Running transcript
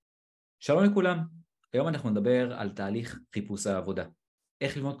שלום לכולם, היום אנחנו נדבר על תהליך חיפוש העבודה.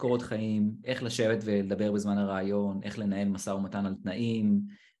 איך ללמוד קורות חיים, איך לשבת ולדבר בזמן הרעיון, איך לנהל משא ומתן על תנאים,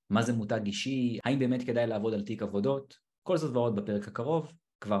 מה זה מותג אישי, האם באמת כדאי לעבוד על תיק עבודות, כל זאת ועוד בפרק הקרוב,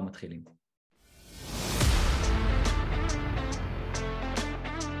 כבר מתחילים.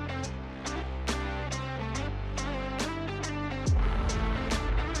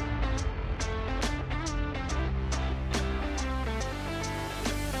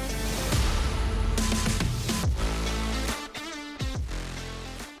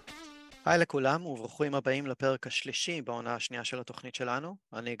 היי לכולם וברוכים הבאים לפרק השלישי בעונה השנייה של התוכנית שלנו.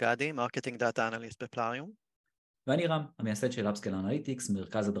 אני גדי, מרקטינג דאטה אנליסט בפלאריום. ואני רם, המייסד של אפסקל אנליטיקס,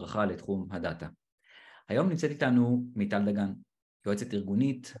 מרכז הדרכה לתחום הדאטה. היום נמצאת איתנו מיטל דגן, יועצת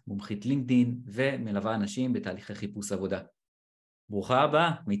ארגונית, מומחית לינקדאין ומלווה אנשים בתהליכי חיפוש עבודה. ברוכה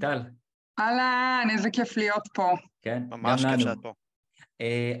הבאה, מיטל. אהלן, איזה כיף להיות פה. כן, ממש כיף שאת פה.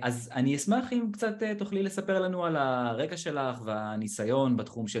 אז אני אשמח אם קצת תוכלי לספר לנו על הרקע שלך והניסיון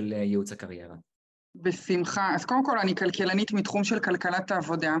בתחום של ייעוץ הקריירה. בשמחה. אז קודם כל אני כלכלנית מתחום של כלכלת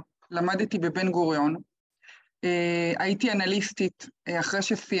העבודה, למדתי בבן גוריון, הייתי אנאליסטית אחרי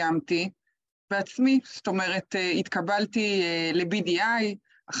שסיימתי בעצמי, זאת אומרת התקבלתי ל-BDI,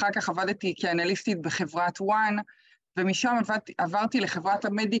 אחר כך עבדתי כאנליסטית בחברת וואן, ומשם עברתי לחברת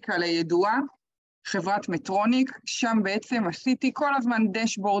המדיקל הידועה, חברת מטרוניק, שם בעצם עשיתי כל הזמן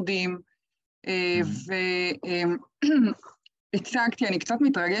דשבורדים, והצגתי, אני קצת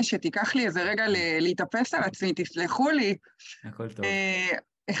מתרגשת, תיקח לי איזה רגע להתאפס על עצמי, תסלחו לי. הכל טוב.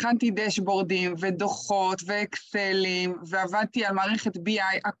 הכנתי דשבורדים ודוחות ואקסלים, ועבדתי על מערכת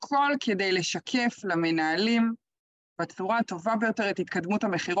BI, הכל כדי לשקף למנהלים, בצורה הטובה ביותר את התקדמות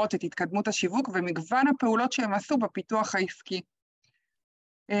המחירות, את התקדמות השיווק, ומגוון הפעולות שהם עשו בפיתוח העסקי.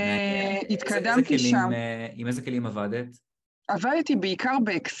 התקדמתי שם. עם איזה כלים עבדת? עבדתי בעיקר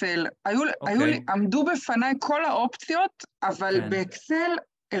באקסל. עמדו בפניי כל האופציות, אבל באקסל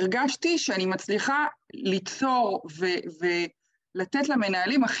הרגשתי שאני מצליחה ליצור ולתת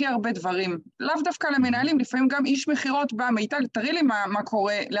למנהלים הכי הרבה דברים. לאו דווקא למנהלים, לפעמים גם איש מחירות בא, מיטל, תראי לי מה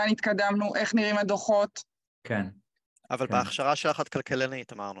קורה, לאן התקדמנו, איך נראים הדוחות. כן. אבל בהכשרה שלך את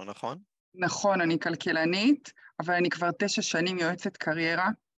כלכלנית, אמרנו, נכון? נכון, אני כלכלנית, אבל אני כבר 9 שנים יועצת קריירה.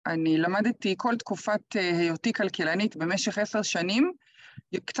 אני למדתי כל תקופת היותי כלכלנית במשך 10 שנים,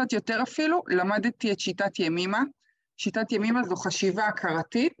 קצת יותר אפילו, למדתי את שיטת ימימה. שיטת ימימה זו חשיבה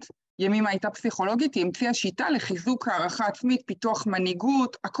הכרתית, ימימה הייתה פסיכולוגית, היא המציאה שיטה לחיזוק הערכה עצמית, פיתוח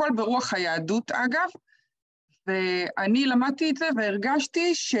מנהיגות, הכל ברוח היהדות אגב, ואני למדתי את זה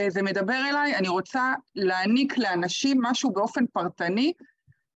והרגשתי שזה מדבר אליי, אני רוצה להעניק לאנשים משהו באופן פרטני,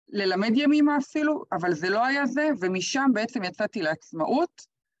 ללמד ימימה אפילו, אבל זה לא היה זה, ומשם בעצם יצאתי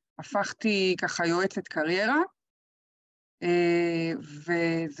לעצמאות, הפכתי ככה יועצת קריירה,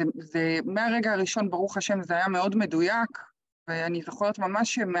 וזה מהרגע הראשון, ברוך השם, זה היה מאוד מדויק, ואני זוכרת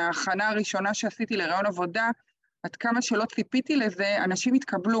ממש שמההכנה הראשונה שעשיתי לרעיון עבודה, עד כמה שלא ציפיתי לזה, אנשים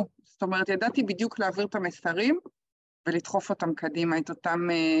התקבלו, זאת אומרת, ידעתי בדיוק להעביר את המסרים, ולדחוף אותם קדימה, את אותם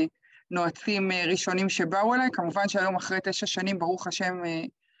נועצים ראשונים שבאו אליי, כמובן שהיום אחרי 9 שנים, ברוך השם,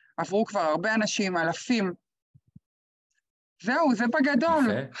 עברו כבר הרבה אנשים, אלפים. זהו, זה בגדול.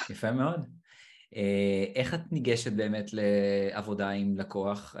 יפה מאוד. איך את ניגשת באמת לעבודה עם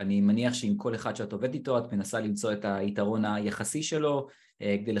לקוח? אני מניח שעם כל אחד שאת עובדת איתו, את מנסה למצוא את היתרון היחסי שלו,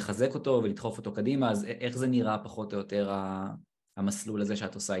 כדי לחזק אותו ולדחוף אותו קדימה, אז איך זה נראה פחות או יותר המסלול הזה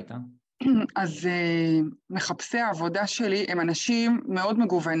שאת עושה איתה? אז מחפשי העבודה שלי הם אנשים מאוד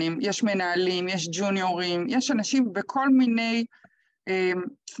מגוונים, יש מנהלים, יש ג'וניורים, יש אנשים בכל מיני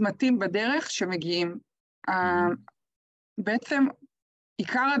צמתים בדרך שמגיעים. בעצם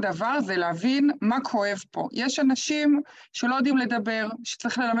עיקר הדבר זה להבין מה כואב פה. יש אנשים שלא יודעים לדבר,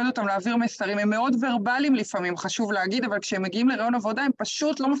 שצריך ללמד אותם להעביר מסרים, הם מאוד ורבליים לפעמים, חשוב להגיד, אבל כשהם מגיעים לרעיון עבודה הם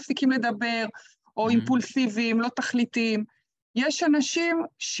פשוט לא מפסיקים לדבר, או אימפולסיביים, לא תכליתיים. יש אנשים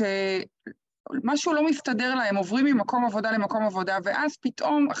שמשהו לא מסתדר להם, עוברים ממקום עבודה למקום עבודה, ואז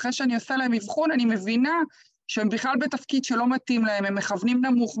פתאום, אחרי שאני עושה להם אבחון, אני מבינה שהם בכלל בתפקיד שלא מתאים להם, הם מכוונים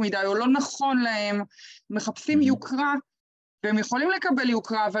נמוך מדי, או לא נכון להם, מחפשים יוקרה, והם יכולים לקבל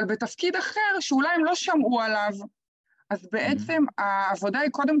יוקרה, אבל בתפקיד אחר, שאולי הם לא שמעו עליו. אז בעצם העבודה היא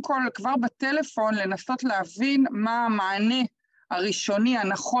קודם כל כבר בטלפון, לנסות להבין מה המענה הראשוני,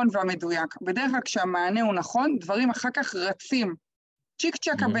 הנכון והמדויק. בדרך כלל כשהמענה הוא נכון, דברים אחר כך רצים. צ'יק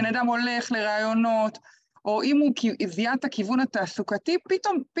צ'ק הבן אדם הולך לרעיונות, או אם הוא זיהה את הכיוון התעסוקתי,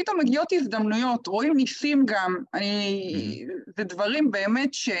 פתאום מגיעות הזדמנויות, רואים ניסים גם. זה דברים באמת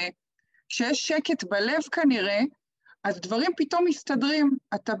כשיש שקט בלב כנראה, אז דברים פתאום מסתדרים,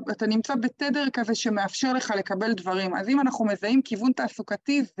 אתה נמצא בתדר כזה שמאפשר לך לקבל דברים. אז אם אנחנו מזהים כיוון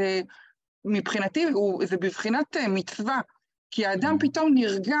תעסוקתי, זה מבחינתי זה בבחינת מצווה, כי האדם פתאום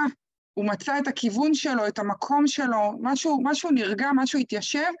נרגע, הוא מצא את הכיוון שלו, את המקום שלו, משהו נרגע, משהו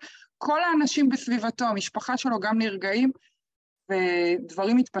התיישב, כל האנשים בסביבתו, המשפחה שלו גם נרגעים,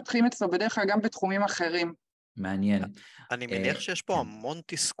 ודברים מתפתחים אצלו בדרך כלל גם בתחומים אחרים. מעניין. אני מניח שיש פה המון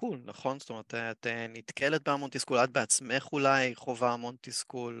תסכול, נכון? זאת אומרת, את נתקלת בהמון תסכול, את בעצמך אולי חובה המון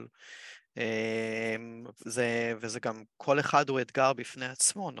תסכול, וזה גם, כל אחד הוא אתגר בפני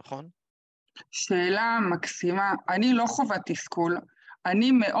עצמו, נכון? שאלה מקסימה, אני לא חובה תסכול,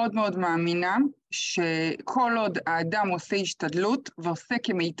 אני מאוד מאוד מאמינה שכל עוד האדם עושה השתדלות ועושה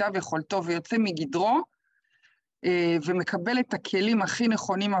כמיטב יכולתו ויוצא מגדרו, ומקבל את הכלים הכי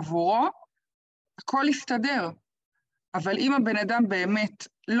נכונים עבורו, הכל יסתדר. אבל אם הבן אדם באמת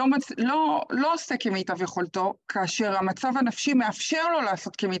לא עושה כמיטב יכולתו, כאשר המצב הנפשי מאפשר לו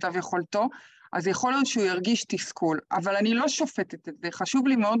לעשות כמיטב יכולתו, אז יכול להיות שהוא ירגיש תסכול. אבל אני לא שופטת את זה, חשוב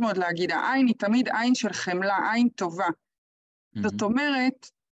לי מאוד מאוד להגיד, העין היא תמיד עין של חמלה, עין טובה. זאת אומרת,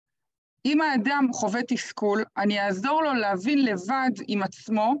 אם האדם חווה תסכול, אני אעזור לו להבין לבד עם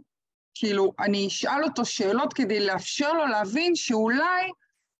עצמו, כאילו אני אשאל אותו שאלות כדי לאפשר לו להבין שאולי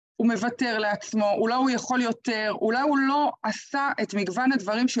הוא מוותר לעצמו, אולי הוא יכול יותר, אולי הוא לא עשה את מגוון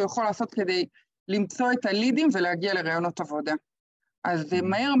הדברים שהוא יכול לעשות כדי למצוא את הלידים ולהגיע לרעיונות עבודה. אז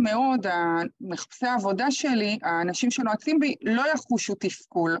מהר מאוד, מחפשי העבודה שלי, האנשים שנועצים בי, לא יחושו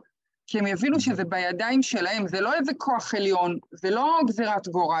תסכול, כי הם יבינו שזה בידיים שלהם, זה לא איזה כוח עליון, זה לא גזירת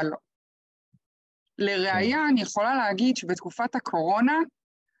גורל. לראיה, אני יכולה להגיד שבתקופת הקורונה,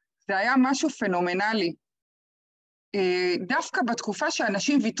 זה היה משהו פנומנלי. דווקא בתקופה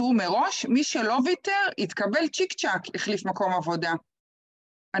שאנשים ויתרו מראש, מי שלא ויתר, התקבל צ'יק צ'ק, החליף מקום עבודה.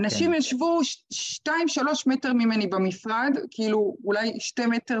 אנשים ישבו 2-3 מטר ממני במשרד, כאילו אולי 2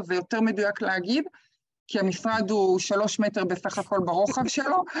 מטר זה יותר מדויק להגיד, כי המשרד הוא 3 מטר בסך הכל ברוחב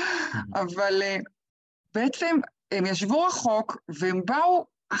שלו, אבל בעצם הם ישבו רחוק, והם באו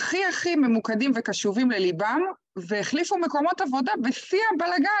הכי ממוקדים וקשובים לליבם, והחליפו מקומות עבודה בשיא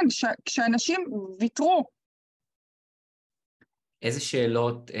הבלגן, כשאנשים ויתרו. איזה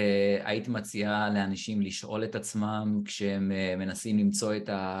שאלות היית מציעה לאנשים לשאול את עצמם כשהם מנסים למצוא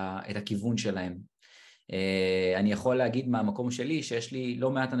את הכיוון שלהם? אני יכול להגיד מהמקום שלי שיש לי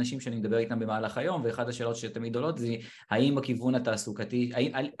לא מעט אנשים שאני מדבר איתם במהלך היום, ואחת השאלות שתמיד עולות זה האם הכיוון התעסוקתי,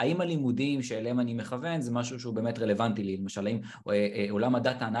 האם הלימודים שאליהם אני מכוון זה משהו שהוא באמת רלוונטי לי, למשל האם עולם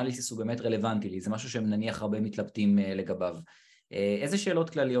הדאטה אנליסיס הוא באמת רלוונטי לי, זה משהו שהם נניח הרבה מתלבטים לגביו. איזה שאלות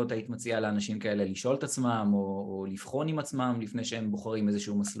כלליות היית מציעה לאנשים כאלה לשאול את עצמם או לבחון עם עצמם לפני שהם בוחרים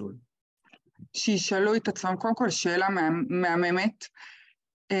איזשהו מסלול? שישאלו את עצמם, קודם כל שאלה מהממת.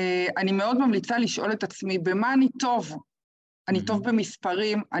 אני מאוד ממליצה לשאול את עצמי, במה אני טוב? אני טוב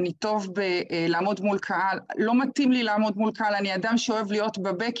במספרים, אני טוב בלעמוד מול קהל, לא מתאים לי לעמוד מול קהל, אני אדם שאוהב להיות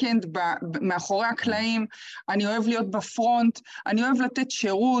בבקאנד, מאחורי הקלעים, אני אוהב להיות בפרונט, אני אוהב לתת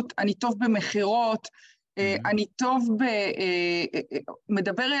שירות, אני טוב במחירות, אני טוב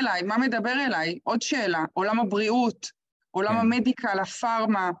מדבר אליי, מה מדבר אליי? עוד שאלה, עולם הבריאות, עולם המדיקל,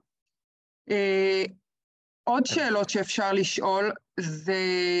 הפארמה, עוד שאלות שאפשר לשאול, זה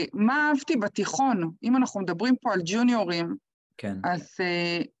מה אהבתי בתיכון, אם אנחנו מדברים פה על ג'וניורים, אז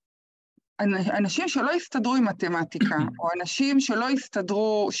אנשים שלא יסתדרו עם מתמטיקה, או אנשים שלא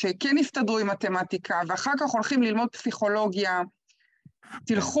יסתדרו, שכן יסתדרו עם מתמטיקה, ואחר כך הולכים ללמוד פסיכולוגיה,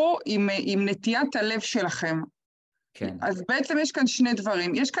 תלכו עם נטיית הלב שלכם. אז בעצם יש כאן שני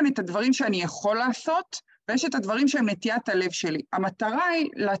דברים, יש כאן את הדברים שאני יכול לעשות, ויש את הדברים שהם נטיית הלב שלי. המטרה היא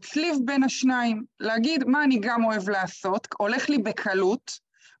להצליב בין השניים, להגיד מה אני גם אוהב לעשות, הולך לי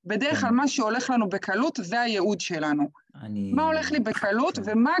בקלות, בדרך כלל מה שהולך לנו בקלות זה הייעוד שלנו. מה הולך לי בקלות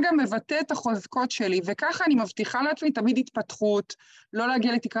ומה גם מבטא את החוזקות שלי, וככה אני מבטיחה לעצמי תמיד התפתחות, לא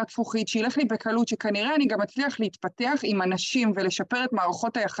להגיע לתקרת זכוכית, שילך לי בקלות, שכנראה אני גם אצליח להתפתח עם אנשים ולשפר את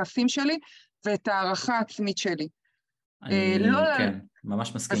מערכות היחסים שלי ואת הערכה העצמית שלי. כן,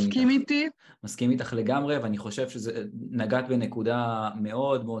 ממש מסכים איתך. מסכים איתך לגמרי, ואני חושב שזה נגעת בנקודה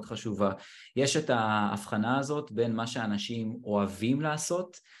מאוד מאוד חשובה. יש את ההבחנה הזאת בין מה שאנשים אוהבים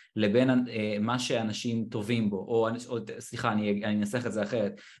לעשות, לבין מה שאנשים טובים בו, או סליחה, אני אנסח את זה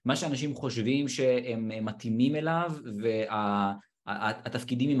אחרת, מה שאנשים חושבים שהם מתאימים אליו,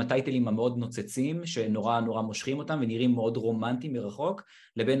 התפקידים עם הטייטלים המאוד נוצצים, שנורא נורא מושכים אותם ונראים מאוד רומנטיים מרחוק,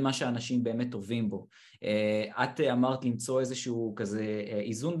 לבין מה שאנשים באמת טובים בו. את אמרת למצוא איזשהו כזה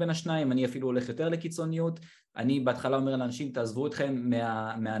איזון בין השניים, אני אפילו הולך יותר לקיצוניות, אני בהתחלה אומר לאנשים, תעזבו אתכם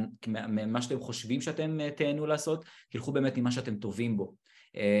ממה שאתם חושבים שאתם תהנו לעשות, תלכו באמת עם מה שאתם טובים בו,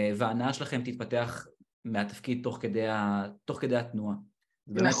 וההנאה שלכם תתפתח מהתפקיד תוך כדי התנועה.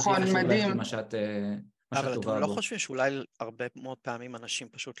 נכון, מדהים. מה שאת אבל אתם לא חושבים שאולי הרבה מאוד פעמים אנשים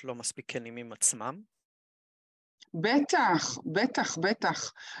פשוט לא מספיק כנים עם עצמם? בטח, בטח,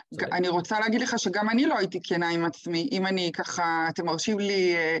 בטח. אני רוצה להגיד לך שגם אני לא הייתי כנה עם עצמי. אם אני ככה, אתם מרשים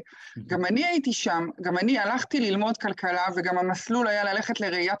לי, גם אני הייתי שם, גם אני הלכתי ללמוד כלכלה, וגם המסלול היה ללכת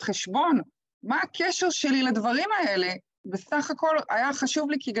לראיית חשבון. מה הקשר שלי לדברים האלה? בסך הכל היה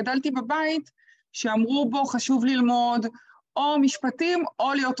חשוב לי, כי גדלתי בבית, שאמרו בו חשוב ללמוד או משפטים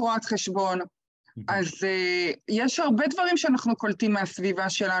או להיות רואת חשבון. אז יש הרבה דברים שאנחנו קולטים מהסביבה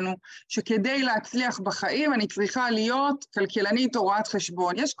שלנו, שכדי להצליח בחיים אני צריכה להיות כלכלנית או רואת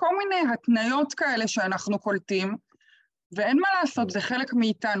חשבון. יש כל מיני התניות כאלה שאנחנו קולטים, ואין מה לעשות, זה חלק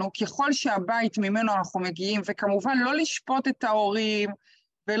מאיתנו, ככל שהבית ממנו אנחנו מגיעים, וכמובן לא לשפוט את ההורים,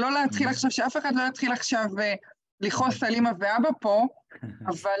 ולא להתחיל עכשיו, שאף אחד לא יתחיל עכשיו לכעוס על אמא ואבא פה,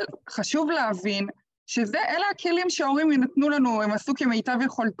 אבל חשוב להבין אלה הכלים שההורים ינתנו לנו, הם עשו כמיטב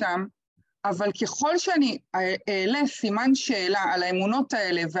יכולתם, אבל ככל שאני אעלה סימן שאלה על האמונות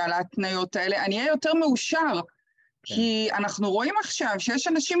האלה ועל ההתניות האלה, אני אהיה יותר מאושר, כי אנחנו רואים עכשיו שיש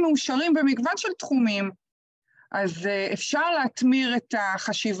אנשים מאושרים במגוון של תחומים, אז אפשר להתמיר את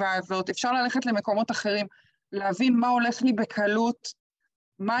החשיבה הזאת, אפשר ללכת למקומות אחרים, להבין מה הולך לי בקלות,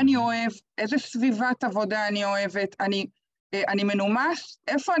 מה אני אוהב, איזה סביבת עבודה אני אוהבת, אני מנומס,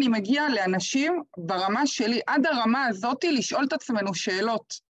 איפה אני מגיע לאנשים ברמה שלי, עד הרמה הזאת לשאול את עצמנו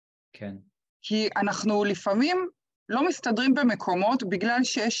שאלות. כן. כי אנחנו לפעמים לא מסתדרים במקומות, בגלל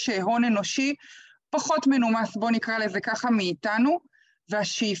שיש הון אנושי פחות מנומס, בוא נקרא לזה ככה מאיתנו,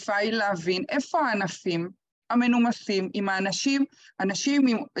 והשאיפה היא להבין איפה הענפים המנומסים עם האנשים, אנשים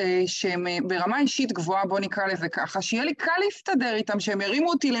שהם ברמה אישית גבוהה, בוא נקרא לזה ככה, שיהיה לי קל להסתדר איתם, שהם ירימו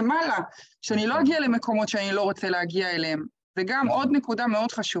אותי למעלה, שאני לא אגיע למקומות שאני לא רוצה להגיע אליהם. וגם עוד נקודה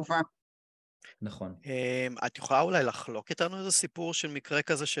מאוד חשובה. נכון. את יכולה אולי לחלוק איתנו איזה סיפור של מקרה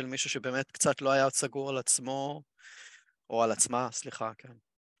כזה של מישהו שבאמת קצת לא היה סגור על עצמו, או על עצמה, סליחה, כן.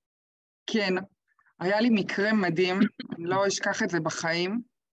 כן, היה לי מקרה מדהים, אני לא אשכח את זה בחיים.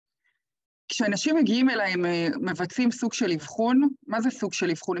 כשאנשים מגיעים אליי, הם מבצעים סוג של אבחון. מה זה סוג של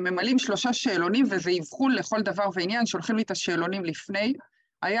אבחון? הם ממלאים 3 שאלונים, וזה אבחון לכל דבר ועניין, שולחים לי את השאלונים לפני.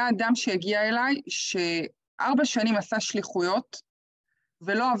 היה אדם שהגיע אליי, ש4 שנים עשה שליחויות,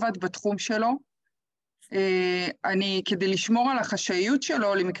 ולא עבד בתחום שלו. כדי לשמור על החשאיות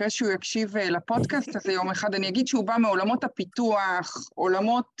שלו, למקרה שהוא יקשיב לפודקאסט הזה יום אחד, אני אגיד שהוא בא מעולמות הפיתוח,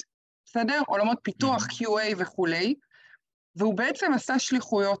 עולמות פיתוח, QA וכולי, והוא בעצם עשה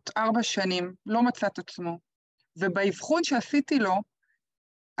שליחויות 4 שנים, לא מצא את עצמו. ובאבחון שעשיתי לו,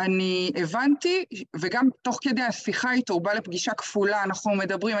 אני הבנתי, וגם תוך כדי השיחה איתו, הוא בא לפגישה כפולה, אנחנו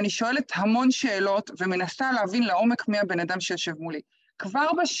מדברים, אני שואלת המון שאלות, ומנסה להבין לעומק מי הבן אדם שיושב מולי. כבר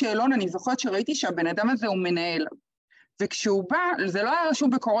בשאלון אני זוכרת שראיתי שהבן אדם הזה הוא מנהל, וכשהוא בא, זה לא היה רשום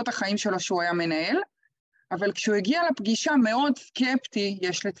בקורות החיים שלו שהוא היה מנהל, אבל כשהוא הגיע לפגישה מאוד סקפטי,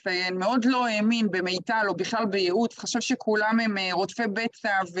 יש לציין, מאוד לא האמין במיטל או בכלל בייעוץ, חשב שכולם הם רודפי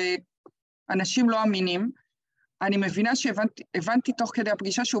בצע ואנשים לא אמינים, אני מבינה שהבנתי תוך כדי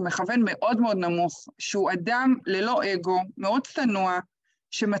הפגישה שהוא מכוון מאוד מאוד נמוך, שהוא אדם ללא אגו, מאוד צנוע,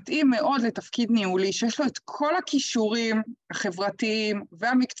 שמתאים מאוד לתפקיד ניהולי, שיש לו את כל הכישורים החברתיים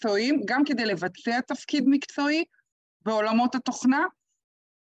והמקצועיים, גם כדי לבצע תפקיד מקצועי בעולמות התוכנה,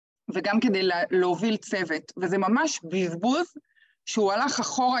 וגם כדי להוביל צוות. וזה ממש בזבוז שהוא הלך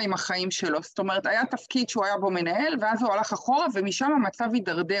אחורה עם החיים שלו. זאת אומרת, היה תפקיד שהוא היה בו מנהל, ואז הוא הלך אחורה, ומשם המצב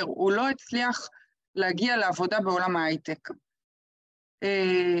יידרדר. הוא לא הצליח להגיע לעבודה בעולם ההייטק.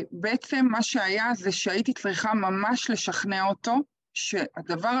 בעצם מה שהיה זה שהייתי צריכה ממש לשכנע אותו,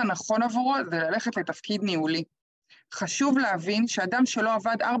 שהדבר הנכון עבורו זה ללכת לתפקיד ניהולי. חשוב להבין שאדם שלא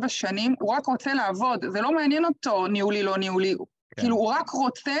עבד 4 שנים, הוא רק רוצה לעבוד, זה לא מעניין אותו ניהולי, לא ניהולי, כן. כאילו הוא רק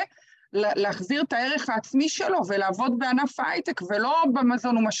רוצה להחזיר את הערך העצמי שלו, ולעבוד בענף ההייטק, ולא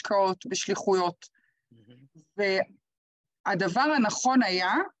במזון ומשקאות, בשליחויות. והדבר הנכון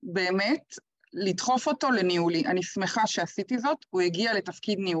היה, באמת, לדחוף אותו לניהולי. אני שמחה שעשיתי זאת, הוא הגיע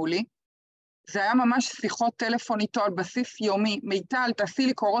לתפקיד ניהולי, זה היה ממש שיחות טלפון איתו על בסיס יומי, מיטל, תעשי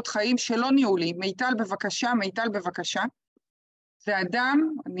לי קורות חיים שלא ניהולי, מיטל בבקשה, מיטל בבקשה. זה אדם,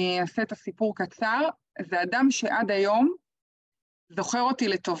 אני אעשה את הסיפור קצר, זה אדם שעד היום זוכר אותי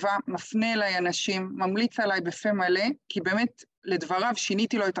לטובה, מפנה אליי אנשים, ממליץ עליי בפה מלא, כי באמת לדבריו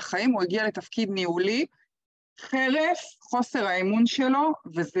שיניתי לו את החיים, הוא הגיע לתפקיד ניהולי, חרף חוסר האמון שלו,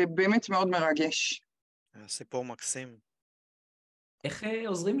 וזה באמת מאוד מרגש. סיפור מקסים. איך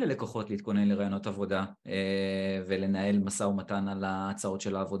עוזרים ללקוחות להתכונן לרעיונות עבודה ולנהל משא ומתן על ההצעות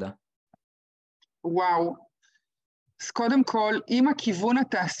של העבודה? וואו, אז קודם כל, אם הכיוון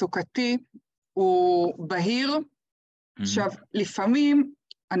התעסוקתי הוא בהיר, עכשיו, לפעמים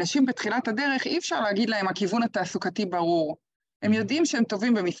אנשים בתחילת הדרך, אי אפשר להגיד להם, הכיוון התעסוקתי ברור. הם יודעים שהם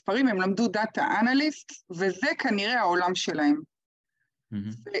טובים במספרים, הם למדו דאטה אנאליסט, וזה כנראה העולם שלהם.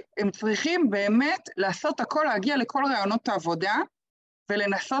 הם צריכים באמת לעשות הכל, להגיע לכל רעיונות העבודה,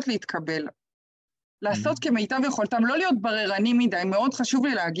 ולנסות להתקבל. לעשות כמיטב יכולתם, לא להיות בררנים מדי, מאוד חשוב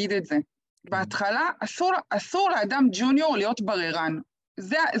לי להגיד את זה. בהתחלה, אסור לאדם ג'וניור להיות בררן.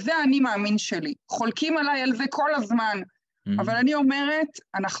 זה אני מאמין שלי. חולקים עליי על זה כל הזמן. אבל אני אומרת,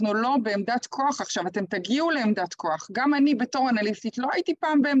 אנחנו לא בעמדת כוח עכשיו, אתם תגיעו לעמדת כוח. גם אני בתור אנאליסטית לא הייתי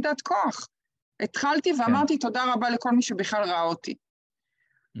פעם בעמדת כוח. התחלתי ואמרתי תודה רבה לכל מי שבכלל ראה אותי.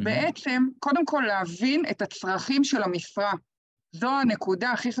 בעצם, קודם כל להבין את הצרכים של המשרה. זו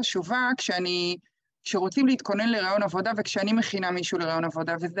הנקודה הכי חשובה כשרוצים להתכונן לרעיון עבודה וכשאני מכינה מישהו לרעיון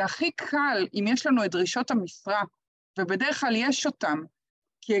עבודה, וזה הכי קל אם יש לנו את דרישות המשרה, ובדרך כלל יש אותם,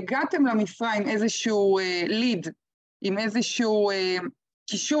 כי הגעתם למשרה עם איזשהו ליד, עם איזשהו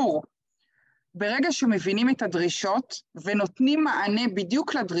קישור. ברגע שמבינים את הדרישות ונותנים מענה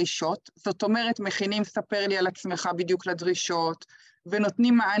בדיוק לדרישות, זאת אומרת מכינים ספר לי על עצמך בדיוק לדרישות,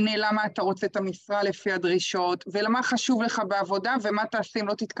 ונותנים מענה למה אתה רוצה את המשרה לפי הדרישות, ולמה חשוב לך בעבודה ומה תעשה אם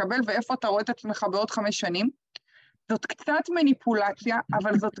לא תתקבל, ואיפה אתה רואה את עצמך בעוד 5 שנים. זאת קצת מניפולציה,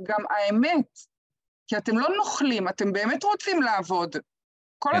 אבל זאת גם האמת, כי אתם לא נוכלים, אתם באמת רוצים לעבוד.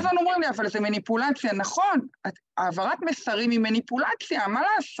 כל הזמן אומרים לי, אבל זה מניפולציה, נכון, העברת מסרים היא מניפולציה, מה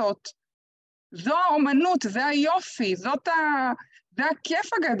לעשות? זו האומנות, זה היופי, זה הכיף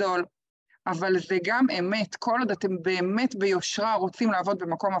הגדול, אבל זה גם אמת, כל עוד אתם באמת ביושרה רוצים לעבוד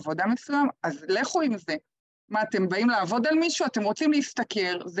במקום עבודה מסוים, אז לכו עם זה. מה, אתם באים לעבוד על מישהו, אתם רוצים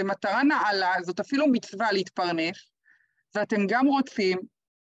להסתכר, זה מטרה נעלה, זאת אפילו מצווה להתפרנס, ואתם גם רוצים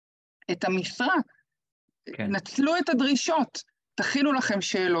את המשרה, נצלו את הדרישות, תכינו לכם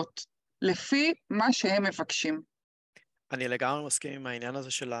שאלות, לפי מה שהם מבקשים. אני לגמרי מסכים עם העניין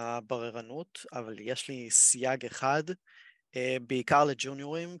הזה של הבררנות, אבל יש לי סייג אחד, בעיקר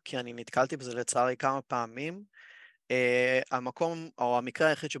לג'וניורים, כי אני נתקלתי בזה לצערי כמה פעמים. המקום או המקרה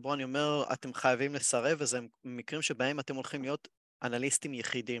היחיד שבו אני אומר, אתם חייבים לסרב, וזה מקרים שבהם אתם הולכים להיות אנליסטים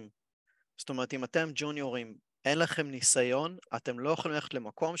יחידים. זאת אומרת, אם אתם ג'וניורים, אין לכם ניסיון, אתם לא יכולים ללכת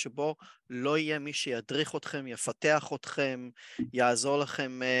למקום שבו לא יהיה מי שידריך אתכם, יפתח אתכם, יעזור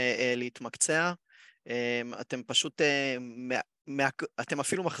לכם להתמקצע. אתם פשוט, אתם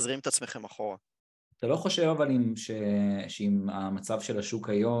אפילו מחזירים את עצמכם אחורה. אתה לא חושב אבל שעם המצב של השוק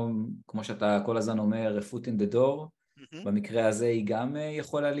היום, כמו שאתה כל הזמן אומר, foot in the door, במקרה הזה היא גם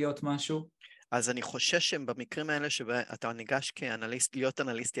יכולה להיות משהו? אז אני חושש שהם במקרים האלה שאתה ניגש כאנליסט, להיות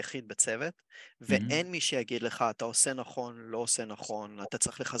אנליסט יחיד בצוות, ואין מי שיגיד לך, אתה עושה נכון, לא עושה נכון, אתה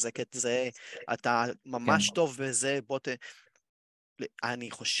צריך לחזק את זה, אתה ממש טוב בזה,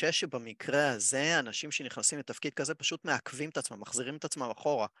 אני חושש שבמקרה הזה, אנשים שנכנסים לתפקיד כזה פשוט מעכבים את עצמם, מחזירים את עצמם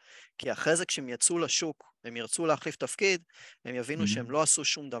אחורה, כי אחרי זה כשהם יצאו לשוק, הם ירצו להחליף תפקיד, הם יבינו שהם לא עשו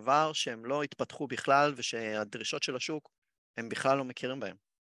שום דבר, שהם לא התפתחו בכלל, ושהדרישות של השוק, הם בכלל לא מכירים בהם.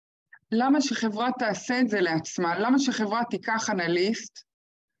 למה שחברה תעשה את זה לעצמה? למה שחברה תיקח אנליסט?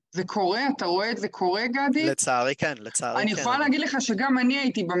 זה קורה, אתה רואה את זה קורה, גדי? לצערי כן, לצערי כן. אני יכולה להגיד לך שגם אני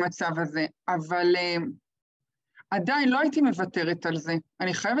הייתי במצב הזה, אבל עדיין לא הייתי מוותרת על זה.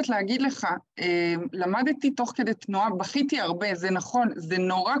 אני חייבת להגיד לך, למדתי תוך כדי תנועה, בכיתי הרבה, זה נכון, זה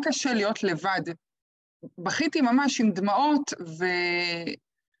נורא קשה להיות לבד. בכיתי ממש עם דמעות,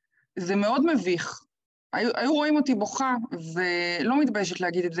 וזה מאוד מביך. היו רואים אותי בוכה, ולא מתביישת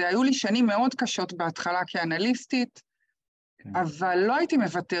להגיד את זה. היו לי שנים מאוד קשות בהתחלה כאנליסטית, אבל לא הייתי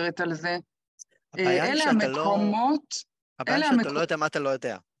מוותרת על זה. אלה המקומות... הבעיה שאתה לא יודע מה אתה לא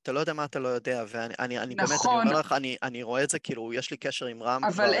יודע. אתה לא יודע מה אתה לא יודע, ואני באמת, אני אומר לך, אני רואה את זה, כאילו, יש לי קשר עם רם.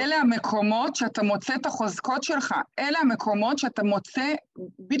 אבל אלה המקומות שאתה מוצא את החוזקות שלך, אלה המקומות שאתה מוצא,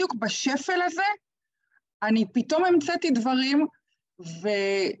 בדיוק בשפל הזה, אני פתאום המצאתי דברים,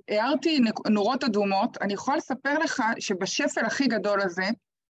 והערתי נורות אדומות. אני יכולה לספר לך שבשפל הכי גדול הזה,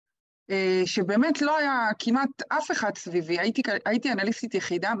 שבאמת לא היה כמעט אף אחד סביבי, הייתי אנליסטית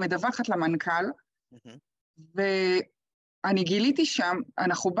יחידה, מדווחת למנכ"ל, ואני גיליתי שם,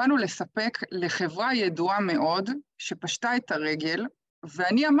 אנחנו באנו לספק לחברה ידועה מאוד, שפשטה את הרגל,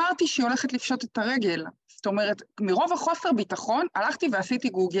 ואני אמרתי שהיא הולכת לפשוט את הרגל. זאת אומרת, מרוב החוסר ביטחון, הלכתי ועשיתי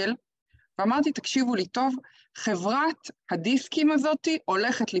גוגל, ואמרתי, תקשיבו לי טוב, חברת הדיסקים הזאת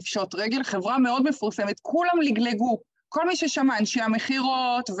הולכת לפשוט רגל, חברה מאוד מפורסמת, כולם לגלגו, כל מי ששמע, אנשי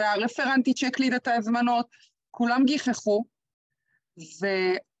המחירות והרפרנטית שהקלידה את ההזמנות, כולם גיחכו,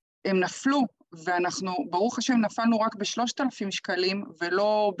 והם נפלו, ואנחנו, ברוך השם, נפלנו רק ב3,000 שקלים,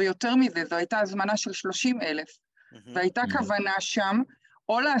 ולא ביותר מזה, זו הייתה הזמנה של 30,000, והייתה כוונה שם,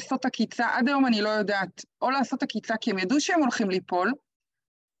 או לעשות הקיצה, עד היום אני לא יודעת, או לעשות הקיצה, כי הם ידעו שהם הולכים ליפול,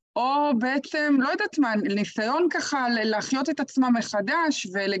 או בעצם, לא יודעת מה, ניסיון ככה להחיות את עצמם מחדש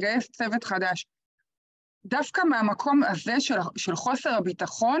ולגייס צוות חדש. דווקא מהמקום הזה של חוסר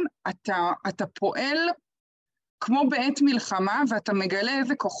הביטחון, אתה פועל כמו בעת מלחמה, ואתה מגלה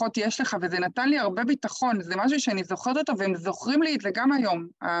איזה כוחות יש לך, וזה נתן לי הרבה ביטחון, זה משהו שאני זוכרת אותו, והם זוכרים לי את זה גם היום.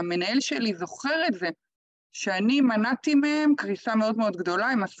 המנהל שלי זוכר את זה, שאני מנעתי מהם קריסה מאוד מאוד גדולה,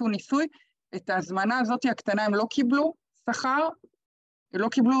 הם עשו ניסוי, את ההזמנה הזאת הקטנה הם לא קיבלו שכר, לא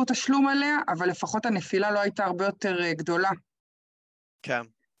קיבלו תשלום עליה, אבל לפחות הנפילה לא הייתה הרבה יותר גדולה. כן.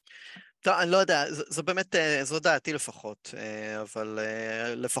 טוב, אני לא יודע, זו באמת, זו דעתי לפחות, אבל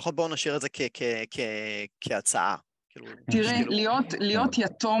לפחות בואו נשאיר את זה כהצעה. תראה, להיות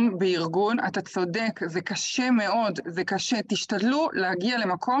יתום בארגון, אתה צודק, זה קשה מאוד, זה קשה. תשתדלו להגיע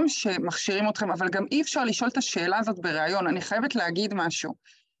למקום שמכשירים אתכם, אבל גם אי אפשר לשאול את השאלה הזאת ברעיון. אני חייבת להגיד משהו.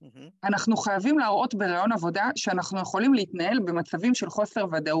 אנחנו חייבים להראות ברעיון עבודה שאנחנו יכולים להתנהל במצבים של חוסר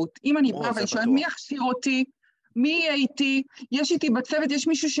ודאות. אם אני באה ושואלת, מי יכשיר אותי? מי יהיה איתי? יש איתי בצוות, יש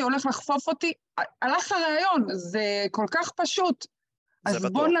מישהו שהולך לחפוף אותי? הלך הרעיון, זה כל כך פשוט. אז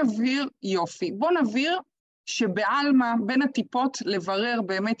בוא נבהיר, יופי, בוא נבהיר שבעלמה, בין הטיפות, לברר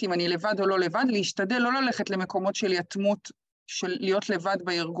באמת אם אני לבד או לא לבד, להשתדל לא ללכת למקומות של יתמות, של להיות לבד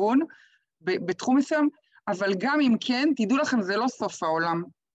בארגון, בתחום מסוים, אבל גם אם כן, תדעו לכם, זה לא סוף העולם.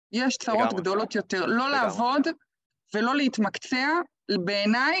 יש צרות גדולות יותר, לא לעבוד ולא להתמקצע,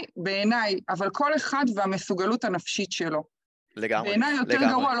 בעיניי, אבל כל אחד והמסוגלות הנפשית שלו. לגמרי. בעיניי יותר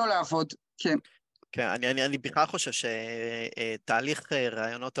גרוע לא לעבוד, כן. כן, אני בכלל חושב שתהליך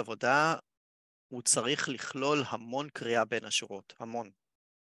רעיונות עבודה, הוא צריך לכלול המון קריאה בין השורות, המון.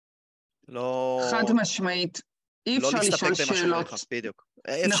 לא... חד משמעית. אי אפשר לשאול שאלות. בדיוק.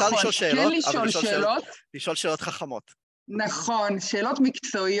 אפשר לשאול שאלות, אבל לשאול שאלות חכמות. נכון, שאלות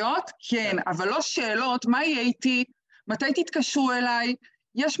מקצועיות, כן, אבל לא שאלות, מה יהיה איתי? מתי תתקשרו אליי?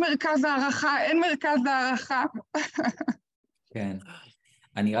 יש מרכז הערכה, אין מרכז הערכה. כן.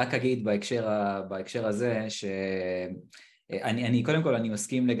 אני רק אגיד בהקשר הזה, קודם כל אני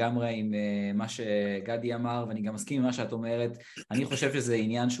מסכים לגמרי עם מה שגדי אמר, ואני גם מסכים עם מה שאת אומרת. אני חושב שזה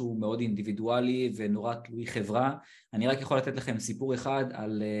עניין שהוא מאוד אינדיבידואלי ונורא תלוי חברה. אני רק יכול לתת לכם סיפור אחד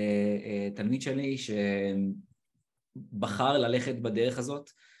על תלמיד שלי שבחר ללכת בדרך הזאת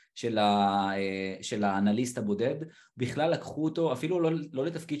של האנליסט הבודד. בכלל לקחו אותו, אפילו לא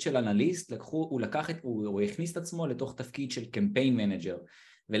לתפקיד של אנליסט, הוא הכניס את עצמו לתוך תפקיד של קמפיין מנג'ר.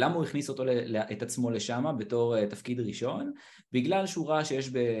 ולמה הוא הכניס את עצמו לשם בתור תפקיד ראשון? בגלל שהוא ראה שיש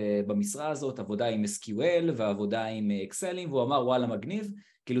במשרה הזאת עבודה עם SQL ועבודה עם אקסלים, והוא אמר וואלה מגניב,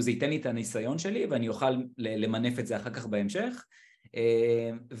 כאילו זה ייתן לי את הניסיון שלי ואני אוכל למנף את זה אחר כך בהמשך.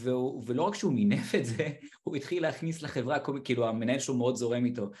 ולא רק שהוא מינף את זה, הוא התחיל להכניס לחברה, כאילו המנהל שהוא מאוד זורם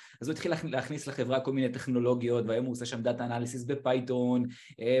איתו, אז הוא התחיל להכניס לחברה כל מיני טכנולוגיות, והיום הוא עושה שם דאטה אנליסיס בפייתון,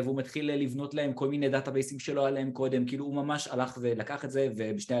 והוא מתחיל לבנות להם כל מיני דאטאבייסים שלו עליהם קודם, כאילו הוא ממש הלך ולקח את זה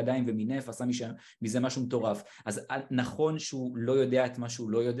ובשתי ידיים ומינף, עשה מזה משהו מטורף. אז נכון שהוא לא יודע את מה שהוא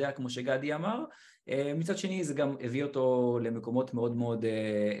לא יודע, כמו שגדי אמר, מצד שני זה גם הביא אותו למקומות מאוד מאוד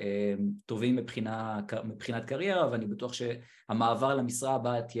טובים מבחינת קריירה, ואני בטוח שהמעבר למשרה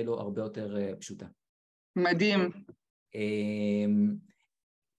הבאה תהיה לו הרבה יותר פשוטה. מדהים.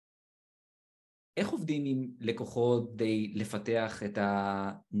 איך עובדים עם לקוחות די לפתח את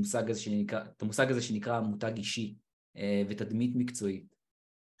המושג הזה שנקרא מותג אישי ותדמית מקצועית?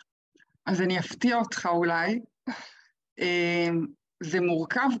 אז אני אפתיע אותך אולי. זה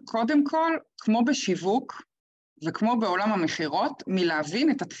מורכב קודם כל, כמו בשיווק וכמו בעולם המחירות,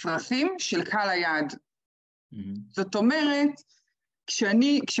 מלהבין את הצרכים של קהל היעד. זאת אומרת,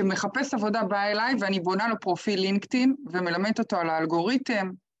 כשמחפש עבודה באה אליי ואני בונה לו פרופיל לינקדאין ומלמד אותו על האלגוריתם,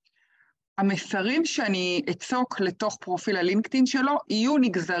 המסרים שאני אצוק לתוך פרופיל הלינקדאין שלו יהיו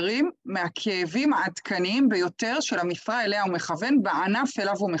נגזרים מהכאבים העדכניים ביותר של המשרה אליה הוא מכוון, בענף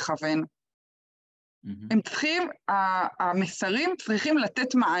אליו הוא מכוון. המסרים צריכים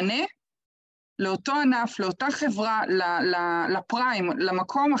לתת מענה לאותו ענף, לאותה חברה, לפריים,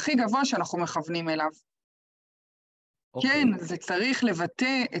 למקום הכי גבוה שאנחנו מכוונים אליו. כן, זה צריך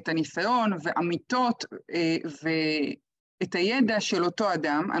לבטא את הניסיון ואמיתות ואת הידע של אותו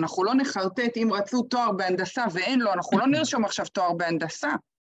אדם. אנחנו לא נחרטט אם רצו תואר בהנדסה ואין לו, אנחנו לא נרשום עכשיו תואר בהנדסה,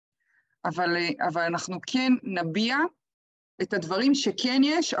 אבל אנחנו כן נביע את הדברים שכן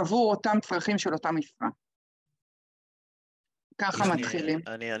יש עבור אותם צרכים של אותה משרה. ככה מתחילים.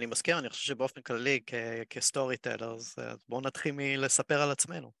 אני מסכים, אני חושב שבאופן כללי, כסטורי טלר, אז בואו נתחיל מלספר על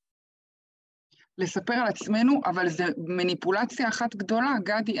עצמנו. לספר על עצמנו, אבל זה מניפולציה אחת גדולה,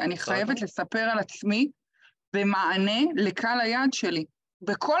 גדי, אני חייבת לספר על עצמי במענה לקהל היעד שלי.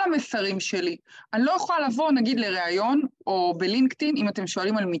 בכל המסרים שלי. אני לא יכולה לבוא, נגיד, לראיון, או בלינקדאין, אם אתם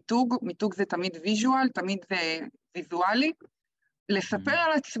שואלים על מיתוג, מיתוג זה תמיד ויז'ואל, תמיד זה ויזואלי, לספר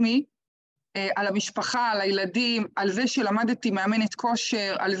על עצמי, על המשפחה, על הילדים, על זה שלמדתי מאמנת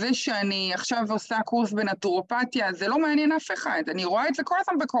כושר, על זה שאני עכשיו עושה קורס בנטורופתיה, זה לא מעניין אף אחד, אני רואה את זה כל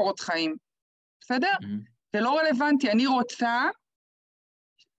הזמן בקורות חיים, בסדר? זה לא רלוונטי, אני רוצה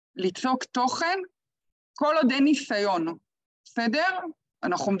ליצוק תוכן כל עוד אין ניסיון, בסדר?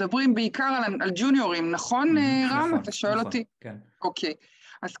 אנחנו מדברים בעיקר על ג'וניורים, נכון רם? אתה שואל אותי? כן. אוקיי.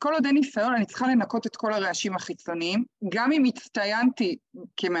 אז כל עוד אין ניסיון, אני צריכה לנקות את כל הרעשים החיצוניים, גם אם הצטיינתי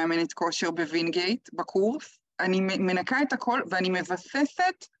כמאמנת כושר בווינגייט, בקורס, אני מנקה את הכל, ואני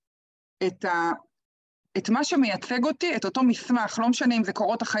מבססת את מה שמייצג אותי, את אותו מסמך, לא משנה אם זה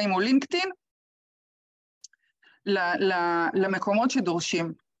קורות החיים או לינקדאין, למקומות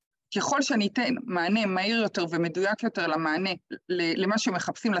שדורשים. ככל שאני אתן מענה מהיר יותר ומדויק יותר למענה, למה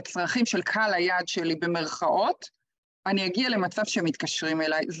שמחפשים, לצרכים של קהל היעד שלי במרכאות, אני אגיע למצב שמתקשרים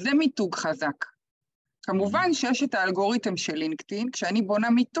אליי. זה מיתוג חזק. כמובן שיש את האלגוריתם של לינקדאין, כשאני בונה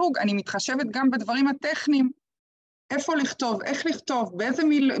מיתוג, אני מתחשבת גם בדברים הטכניים. איפה לכתוב, איך לכתוב, באיזה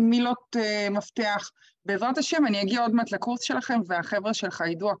מילות מפתח. בעזרת השם, אני אגיע עוד מעט לקורס שלכם, והחבר'ה שלך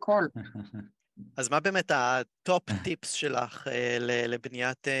ידעו הכל. אז מה באמת הטופ טיפס שלך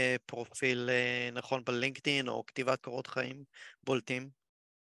לבניית פרופיל נכון בלינקדאין, או כתיבת קורות חיים בולטים?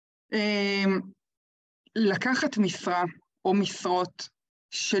 לקחת משרה או משרות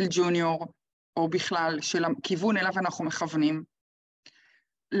של ג'וניור, או בכלל של הכיוון אליו אנחנו מכוונים,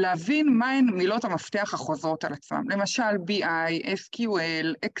 להבין מהן מילות המפתח החוזרות על עצמם, למשל BI,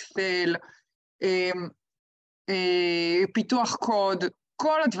 SQL, Excel, פיתוח קוד,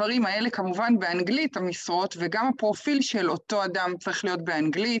 כל הדברים האלה כמובן באנגלית המשרות, וגם הפרופיל של אותו אדם צריך להיות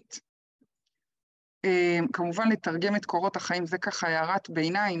באנגלית, כמובן לתרגם את קורות החיים, זה ככה הערת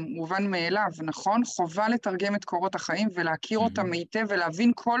ביניים, מובן מאליו, נכון? חובה לתרגם את קורות החיים ולהכיר אותם היטב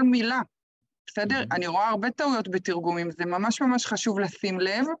ולהבין כל מילה. בסדר? אני רואה הרבה טעויות בתרגומים, זה ממש ממש חשוב לשים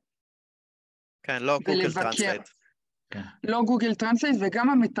לב. כן, לא גוגל טרנסלייט. לא גוגל טרנסלייט, וגם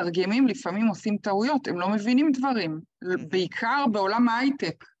המתרגמים לפעמים עושים טעויות, הם לא מבינים דברים, בעיקר בעולם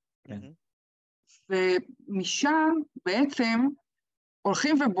ההייטק. ומשם בעצם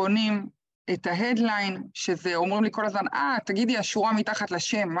הולכים ובונים את ההדליין, שזה אומרים לי כל הזמן, תגידי, השורה מתחת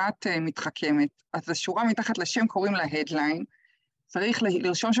לשם, מה את מתחכמת? אז השורה מתחת לשם קוראים לה הדליין, צריך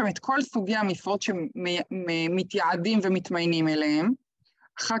לרשום שם את כל סוגי המשרות שמתייעדים ומתמיינים אליהם,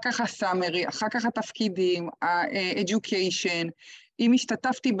 אחר כך הסאמרי, אחר כך התפקידים, ה-education, אם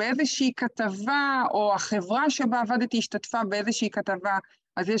השתתפתי באיזושהי כתבה, או החברה שבה עבדתי השתתפה באיזושהי כתבה,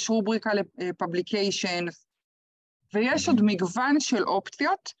 אז יש רובריקה ל-publications, ויש עוד מגוון של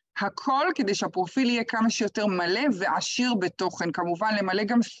אופציות, הכל כדי שהפרופיל יהיה כמה שיותר מלא ועשיר בתוכן, כמובן למלא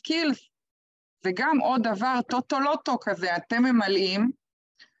גם סקילס, וגם עוד דבר טוטו-לוטו כזה, אתם ממלאים,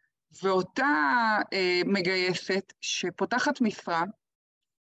 ואותה מגייסת שפותחת משרה,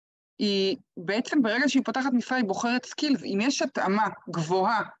 היא בעצם ברגע שהיא פותחת משרה היא בוחרת סקילס, אם יש התאמה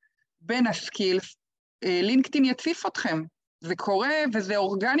גבוהה בין הסקילס, לינקדאין יציף אתכם, זה קורה וזה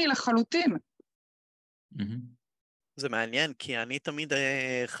אורגני לחלוטין. זה מעניין, כי אני תמיד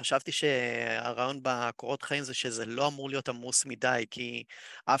חשבתי שהרעיון בקורות חיים זה שזה לא אמור להיות עמוס מדי, כי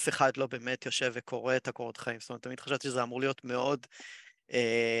אף אחד לא באמת יושב וקורא את הקורות חיים, זאת אומרת, תמיד חשבתי שזה אמור להיות מאוד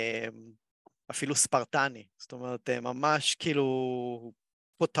אפילו ספרטני, זאת אומרת, ממש כאילו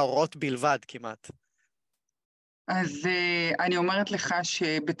כותרות בלבד כמעט. אז אני אומרת לך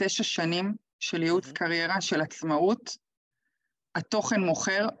ב9 שנים של ייעוץ קריירה, של עצמאות, התוכן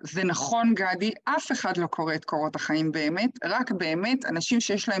מוכר, זה נכון גדי, אף אחד לא קורא את קורות החיים באמת, רק באמת אנשים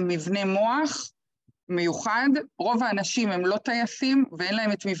שיש להם מבנה מוח מיוחד, רוב האנשים הם לא טייסים, ואין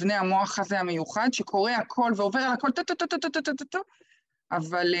להם את מבנה המוח הזה המיוחד, שקורא הכל ועובר על הכל,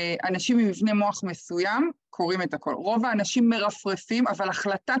 אבל אנשים עם מבנה מוח מסוים קוראים את הכל. רוב האנשים מרפרפים, אבל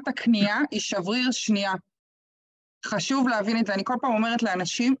החלטת הקנייה היא שבריר שנייה. חשוב להבין את זה, אני כל פעם אומרת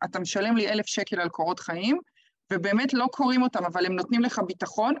לאנשים, אתה משלם לי 1,000 שקל על קורות חיים, ובאמת לא קוראים אותם, אבל הם נותנים לך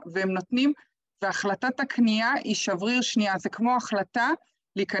ביטחון, והם נותנים, והחלטת הקנייה היא שבריר שנייה, זה כמו החלטה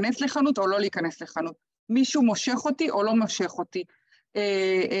להיכנס לחנות או לא להיכנס לחנות. מישהו מושך אותי או לא מושך אותי.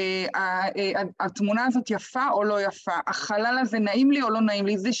 התמונה הזאת יפה או לא יפה, החלל הזה נעים לי או לא נעים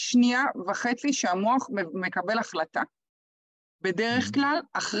לי, זה 1.5 שנייה שהמוח מקבל החלטה. בדרך כלל,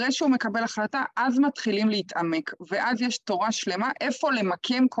 אחרי שהוא מקבל החלטה, אז מתחילים להתעמק, ואז יש תורה שלמה, איפה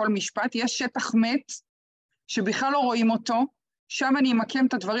למקם כל משפט, יש שטח מת, שבכלל לא רואים אותו, שם אני אמקם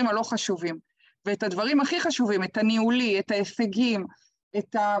את הדברים הלא חשובים, ואת הדברים הכי חשובים, את הניהולי, את ההישגים,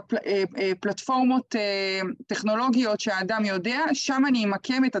 את הפלטפורמות טכנולוגיות שהאדם יודע, שם אני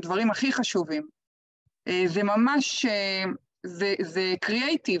אמקם את הדברים הכי חשובים. זה ממש, זה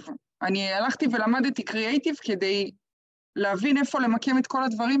קריאייטיב. אני הלכתי ולמדתי קריאייטיב כדי להבין איפה למקם את כל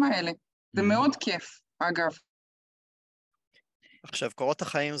הדברים האלה. זה מאוד כיף, אגב. עכשיו, קורות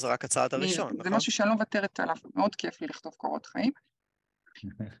החיים זה רק הצעד הראשון, נכון? זה משהו שאני לא מוותרת עליו, מאוד כיף לי לכתוב קורות חיים.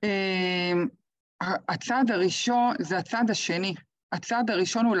 הצעד הראשון זה הצעד השני. הצעד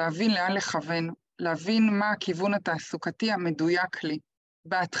הראשון הוא להבין לאן לכוון, להבין מה הכיוון התעסוקתי המדויק לי.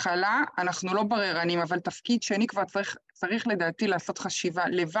 בהתחלה אנחנו לא בררנים, אבל תפקיד שני כבר צריך לדעתי לעשות חשיבה,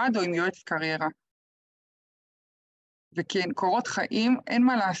 לבד או עם יועץ קריירה. וכן, קורות חיים, אין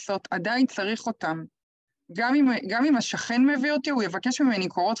מה לעשות, עדיין צריך אותם. גם אם השכן מביא אותי, הוא יבקש ממני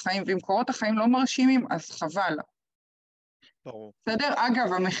קורות חיים, ואם קורות החיים לא מרשימים, אז חבל. ברור. בסדר?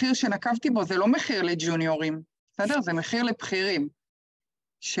 אגב, המחיר שנקבתי בו זה לא מחיר לג'וניורים, בסדר? זה מחיר לבחירים.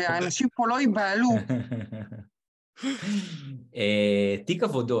 שהאנשים פה לא ייבעלו. תיק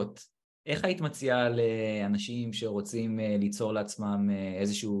עבודות, איך היית מציעה לאנשים שרוצים ליצור לעצמם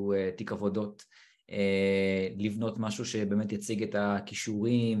איזשהו תיק עבודות, לבנות משהו שבאמת יציג את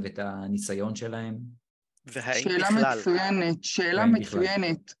הכישורים ואת הניסיון שלהם? שאלה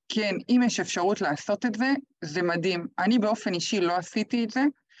מצוינת. כן, אם יש אפשרות לעשות את זה, זה מדהים. אני באופן אישי לא עשיתי את זה.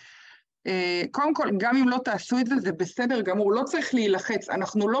 קודם כל, גם אם לא תעשו את זה, זה בסדר גמור, לא צריך להילחץ.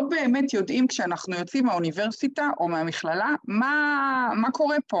 אנחנו לא באמת יודעים כשאנחנו יוצאים מהאוניברסיטה או מהמכללה, מה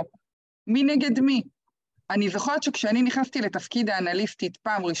קורה פה? מי נגד מי? אני זוכרת שכשאני נכנסתי לתפקיד האנאליסטית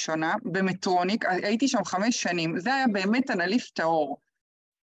פעם ראשונה, במטרוניק, הייתי שם 5 שנים, זה היה באמת אנליסט טהור.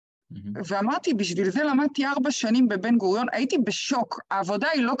 ואמרתי, בשביל זה למדתי 4 שנים בבן גוריון, הייתי בשוק, העבודה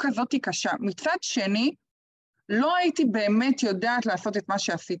היא לא כזאת קשה. מצד שני, לא הייתי באמת יודעת לעשות את מה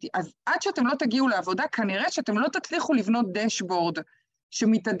שעשיתי. אז עד שאתם לא תגיעו לעבודה, כנראה שאתם לא תצליחו לבנות דשבורד,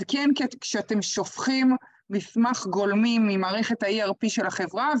 שמתעדכן כשאתם שופכים מסמך גולמי ממערכת ה-ERP של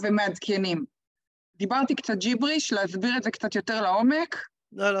החברה ומעדכנים. דיברתי קצת ג'יבריש, להסביר את זה קצת יותר לעומק.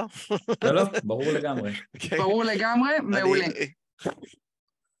 לא. לא, ברור לגמרי. ברור לגמרי, מעולה.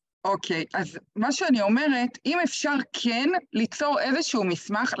 אוקיי, אז מה שאני אומרת, אם אפשר כן ליצור איזשהו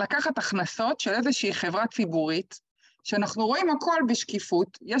מסמך, לקחת הכנסות של איזושהי חברה ציבורית, שאנחנו רואים הכל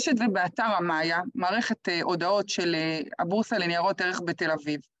בשקיפות, יש את זה באתר המאיה, מערכת הודעות של הבורסה לניירות ערך בתל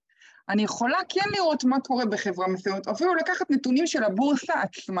אביב. אני יכולה כן לראות מה קורה בחברה מסוימת, אפילו לקחת נתונים של הבורסה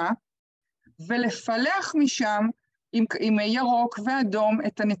עצמה, ולפלח משם עם ירוק ואדום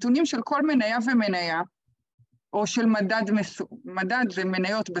את הנתונים של כל מניה ומניה, או של מדד זה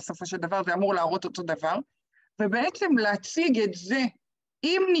מניות בסופו של דבר, זה אמור להראות אותו דבר, ובעצם להציג את זה,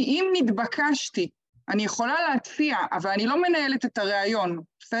 אם נתבקשתי, אני יכולה להציע, אבל אני לא מנהלת את הרעיון,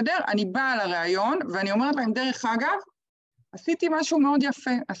 בסדר? אני באה לרעיון, ואני אומרת להם, דרך אגב, עשיתי משהו מאוד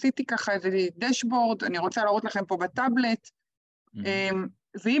יפה, עשיתי ככה איזה דשבורד, אני רוצה להראות לכם פה בטאבלט,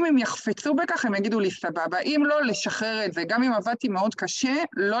 ואם הם יחפצו בכך, הם יגידו לי סבבה, אם לא, לשחרר את זה, גם אם עבדתי מאוד קשה,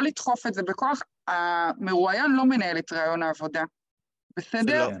 לא לדחוף את זה בכוח, המרואיין לא מנהל את רעיון העבודה,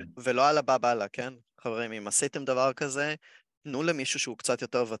 בסדר? ולא על הבא בעלה, כן? חברים, אם עשיתם דבר כזה, תנו למישהו שהוא קצת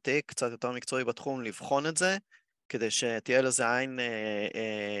יותר ותיק, קצת יותר מקצועי בתחום, לבחון את זה, כדי שתהיה לזה עין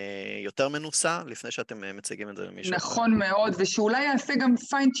יותר מנוסה, לפני שאתם מציגים את זה למישהו. נכון מאוד, ושאולי יעשה גם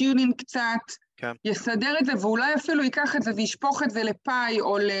פיין-טיונינג קצת, כן. יסדר את זה, ואולי אפילו ייקח את זה וישפוך את זה לפאי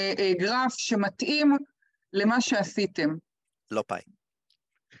או לגרף שמתאים למה שעשיתם. לא פאי.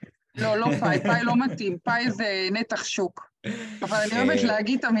 לא פאי, פאי לא מתאים, פאי זה נתח שוק. אבל אני אוהבת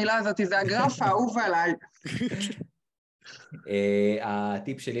להגיד את המילה הזאת, זה הגרף האהוב עליי.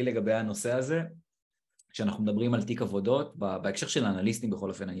 הטיפ שלי לגבי הנושא הזה, כשאנחנו מדברים על תיק עבודות, בהקשר של האנליסטים בכל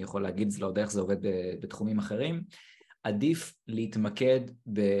אופן, אני יכול להגיד, זה לא יודע איך זה עובד בתחומים אחרים, עדיף להתמקד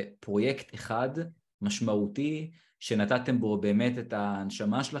בפרויקט אחד משמעותי, שנתתם בו באמת את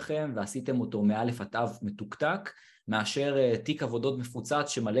ההנשמה שלכם, ועשיתם אותו מאלף עד תו מתוקתק, מאשר תיק עבודות מפוצץ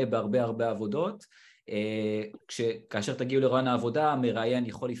שמלא בהרבה עבודות, כאשר תגיעו לרעיון העבודה, המראיין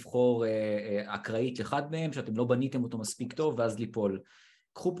יכול לבחור אקראית לאחד מהם, שאתם לא בניתם אותו מספיק טוב, ואז ליפול.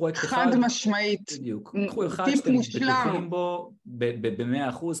 קחו פרויקט אחד. חד משמעית. בדיוק. קחו אחד שאתם בטוחים בו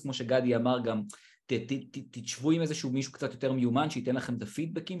ב-100%, כמו שגדי אמר גם, תתשבו עם איזשהו מישהו קצת יותר מיומן, שייתן לכם את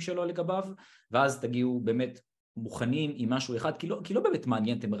הפידבקים שלו לגביו, ואז תגיעו באמת מוכנים עם משהו אחד, כי לא באמת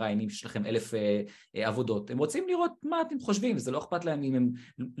מעניין אתם מראיינים שיש לכם 1,000 עבודות, הם רוצים לראות מה אתם חושבים, וזה לא אכפת להם אם הם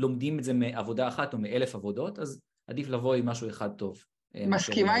לומדים את זה מעבודה אחת או מ1,000 עבודות, אז עדיף לבוא עם משהו אחד טוב.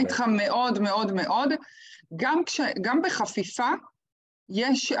 מסכימה איתך מאוד מאוד מאוד, גם בחפיפה,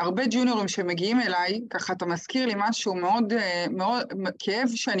 יש הרבה ג'וניורים שמגיעים אליי, ככה אתה מזכיר לי משהו מאוד, מאוד, כאב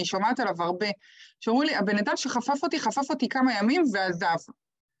שאני שומעת עליו הרבה, שאומרו לי, הבן אדם שחפף אותי כמה ימים ועזב.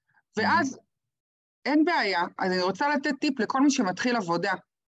 ואז אין בעיה, אז אני רוצה לתת טיפ לכל מי שמתחיל עבודה,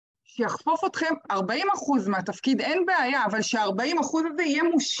 שיחפוף אתכם 40% מהתפקיד, אין בעיה, אבל ש40% הזה יהיה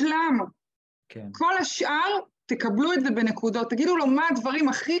מושלם. כן. כל השאר, תקבלו את זה בנקודות, תגידו לו מה הדברים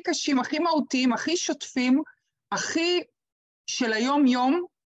הכי קשים, הכי מהותיים, הכי שוטפים, הכי של היום-יום,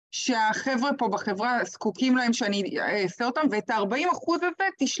 שהחבר'ה פה בחברה זקוקים להם שאני אעשה אותם, ואת ה40% הזה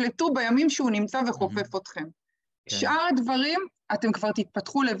תשלטו בימים שהוא נמצא וחופף אתכם. כן. שאר הדברים, אתם כבר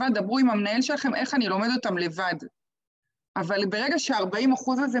תתפתחו לבד, דברו עם המנהל שלכם, איך אני לומד אותם לבד. אבל ברגע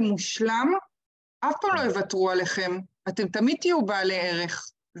שה40% הזה מושלם, אף פעם לא יוותרו עליכם, אתם תמיד תהיו בעלי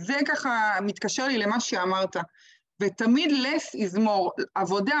ערך. זה ככה מתקשר לי למה שאמרת. ותמיד less is more,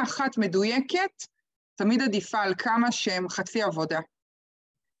 עבודה אחת מדויקת, תמיד עדיפה על כמה שהם חצי עבודה.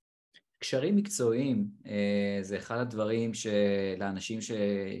 קשרים מקצועיים, זה אחד הדברים שלאנשים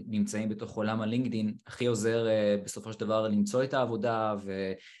שנמצאים בתוך עולם הלינקדאין, הכי עוזר בסופו של דבר למצוא את העבודה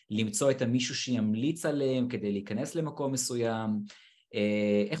ולמצוא את המישהו שימליץ עליהם כדי להיכנס למקום מסוים.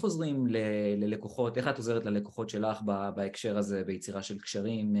 איך עוזרים ללקוחות, איך את עוזרת ללקוחות שלך בהקשר הזה, ביצירה של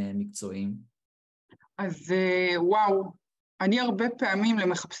קשרים מקצועיים? אז וואו, אני הרבה פעמים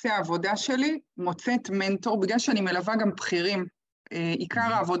למחפשי העבודה שלי מוצאת מנטור, בגלל שאני מלווה גם בכירים. עיקר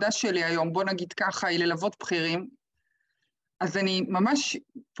העבודה שלי היום, בוא נגיד ככה, היא ללוות בכירים. אז אני ממש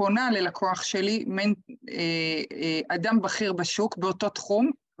פונה ללקוח שלי, אדם בכיר בשוק באותו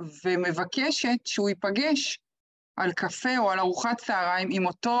תחום, ומבקשת שהוא ייפגש על קפה או על ארוחת צהריים עם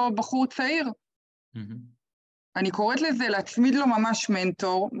אותו בחור צעיר. אני קוראת לזה להצמיד לו ממש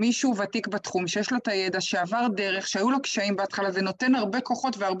מנטור, מישהו ותיק בתחום, שיש לו את הידע, שעבר דרך, שהיו לו קשיים בהתחלה, זה נותן הרבה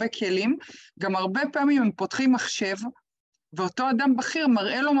כוחות והרבה כלים, גם הרבה פעמים הם פותחים מחשב, ואותו אדם בכיר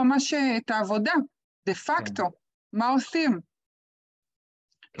מראה לו ממש את העבודה, דה פקטו, מה עושים?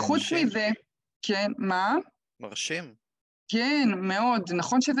 חוץ מזה, כן, מה? מרשים. כן, מאוד,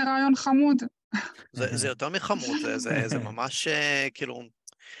 נכון שזה רעיון חמוד. זה יותר מחמוד, זה ממש כאילו,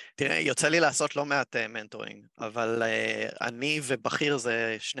 תראה, יוצא לי לעשות לא מעט מנטורינג, אבל אני ובכיר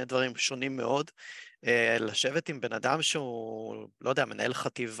זה שני דברים שונים מאוד. לשבת עם בן אדם שהוא, לא יודע, מנהל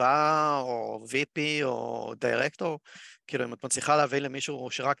חטיבה, או VP, או דירקטור, כאילו אם את מצליחה להביא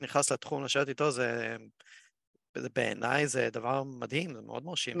למישהו שרק נכנס לתחום לשבת איתו, זה בעיניי זה דבר מדהים, זה מאוד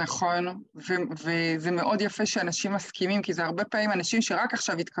מרשים. נכון, וזה מאוד יפה שאנשים מסכימים, כי זה הרבה פעמים אנשים שרק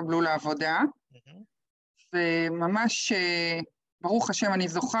עכשיו התקבלו לעבודה, וממש, ברוך השם, אני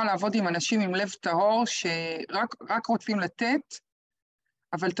זוכה לעבוד עם אנשים עם לב טהור, שרק רוצים לתת,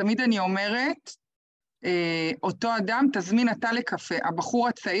 אבל תמיד אני אומרת, אותו אדם תזמין אתה לקפה, הבחור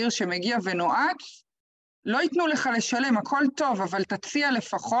הצעיר שמגיע ונועץ, לא ייתנו לך לשלם, הכל טוב, אבל תציע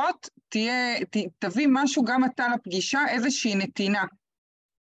לפחות, תביא משהו גם אתה לפגישה, איזושהי נתינה.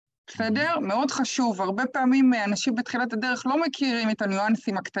 בסדר? מאוד חשוב, הרבה פעמים אנשים בתחילת הדרך לא מכירים את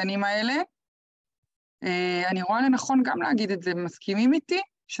הניואנסים הקטנים האלה, אני רואה לנכון גם להגיד את זה, מסכימים איתי,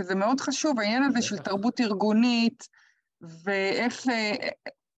 שזה מאוד חשוב, העניין הזה של תרבות ארגונית, ואיך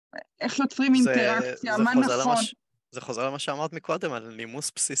יוצרים אינטראקציה, מה נכון. זה חוזר למה שאמרת מקודם, על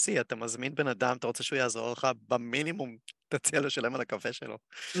נימוס בסיסי, אתה מזמין בן אדם, אתה רוצה שהוא יעזור לך, במינימום תציע לשלם על הקפה שלו.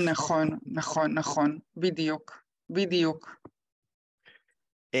 נכון, בדיוק.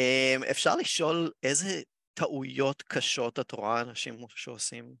 אפשר לשאול איזה טעויות קשות את רואה אנשים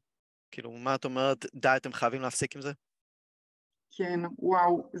שעושים? כאילו, מה את אומרת, די, אתם חייבים להפסיק עם זה? כן,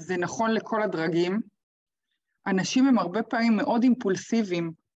 וואו, זה נכון לכל הדרגים. אנשים הם הרבה פעמים מאוד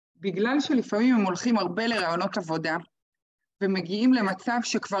אימפולסיביים, בגלל שלפעמים הם הולכים הרבה לרעיונות עבודה, ומגיעים למצב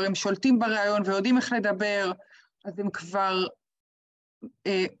שכבר הם שולטים ברעיון ויודעים איך לדבר, אז הם כבר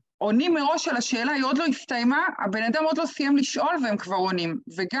עונים מראש על השאלה, היא עוד לא הסתיימה, הבן אדם עוד לא סיים לשאול והם כבר עונים.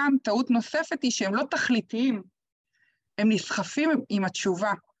 וגם טעות נוספת היא שהם לא תכליתיים, הם נסחפים עם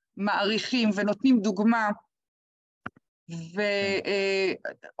התשובה, מעריכים ונותנים דוגמה,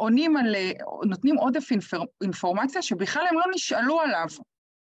 ועונים נותנים עודף אינפורמציה שבכלל הם לא נשאלו עליו.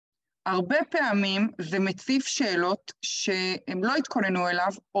 הרבה פעמים זה מציף שאלות שהם לא התכוננו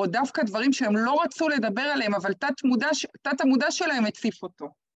אליו, או דווקא דברים שהם לא רצו לדבר עליהם, אבל תת המודע שלהם מציף אותו.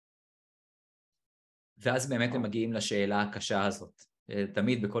 ואז באמת הם מגיעים לשאלה הקשה הזאת.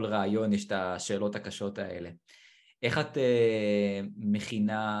 תמיד בכל רעיון יש את השאלות הקשות האלה. איך את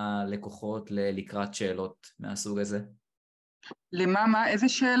מכינה לקוחות לקראת שאלות מהסוג הזה? למה? איזה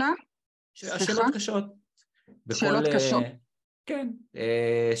שאלה? שאלות קשות. שאלות קשות. כן,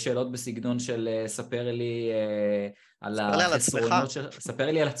 שאלות בסגנון של ספר לי על החסרונות,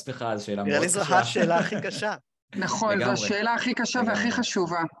 ספר לי על עצמך, זו שאלה מאוד קשה. נראה לי זו השאלה הכי קשה. נכון, זו השאלה הכי קשה והכי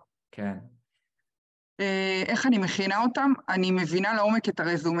חשובה. כן. איך אני מכינה אותם? אני מבינה לעומק את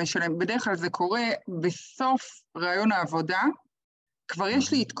הרזומה שלהם. בדרך כלל זה קורה בסוף רעיון העבודה, כבר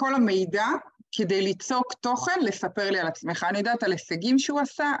יש לי את כל המידע כדי ליצוק תוכן, לספר לי על עצמך. אני יודעת על הישגים שהוא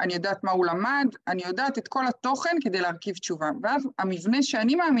עשה, אני יודעת מה הוא למד, אני יודעת את כל התוכן כדי להרכיב תשובה. ואז המבנה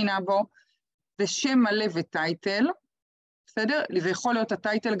שאני מאמינה בו, זה שם מלא וטייטל, בסדר? זה יכול להיות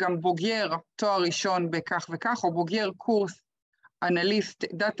הטייטל גם בוגר תואר ראשון בכך וכך, או בוגר קורס אנאליסט,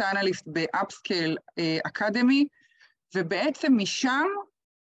 דאטה אנאליסט באפסקייל אקדמי, ובעצם משם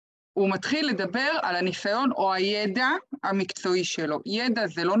הוא מתחיל לדבר על הניסיון או הידע המקצועי שלו. ידע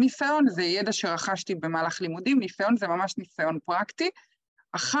זה לא ניסיון, זה ידע שרכשתי במהלך לימודים, ניסיון זה ממש ניסיון פרקטי.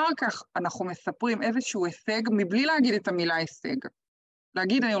 אחר כך אנחנו מספרים איזשהו הישג, מבלי להגיד את המילה הישג.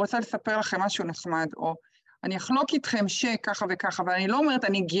 להגיד, אני רוצה לספר לכם משהו נחמד, או אני אחלוק איתכם שככה וככה, אבל אני לא אומרת,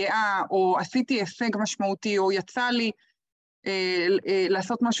 אני גאה, או עשיתי הישג משמעותי, או יצא לי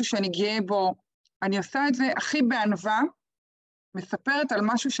לעשות משהו שאני גאה בו. אני עושה את זה הכי בענווה, מספרת על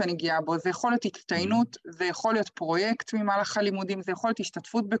משהו שאני גאה בו. זה יכול להיות הצטיינות, זה יכול להיות פרויקט ממהלך הלימודים, זה יכול להיות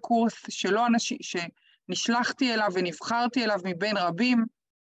השתתפות בקורס שנשלחתי אליו ונבחרתי אליו מבין רבים,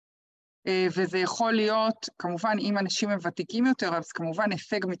 וזה יכול להיות, כמובן, אם אנשים הם ותיקים יותר, אז כמובן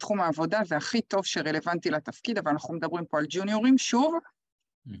הישג מתחום העבודה, זה הכי טוב שרלוונטי לתפקיד, אבל אנחנו מדברים פה על ג'וניורים, שוב,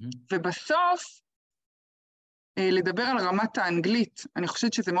 ובסוף, לדבר על רמת האנגלית, אני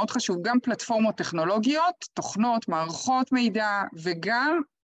חושבת שזה מאוד חשוב, גם פלטפורמות טכנולוגיות, תוכנות, מערכות מידע, וגם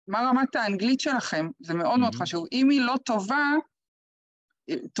מה רמת האנגלית שלכם, זה מאוד מאוד חשוב. אם היא לא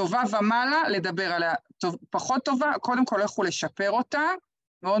טובה ומעלה, לדבר עליה. פחות טובה, קודם כל לכו לשפר אותה,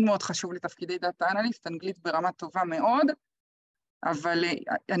 מאוד מאוד חשוב לתפקידי דאטה אנליסט, אנגלית ברמה טובה מאוד, אבל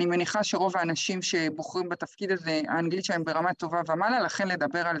אני מניחה שרוב האנשים שבוחרים בתפקיד הזה, האנגלית שלהם ברמה טובה ומעלה, לכן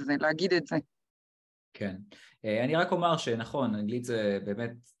לדבר על זה, להגיד את זה. כן, אני רק אומר שנכון, אנגלית זה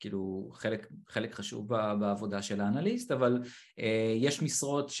באמת כאילו חלק חשוב בעבודה של האנליסט, אבל יש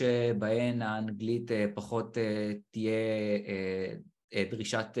משרות שבהן האנגלית פחות תהיה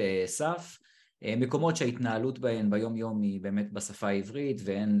דרישת סף, מקומות שההתנהלות בהן ביום יום היא באמת בשפה העברית,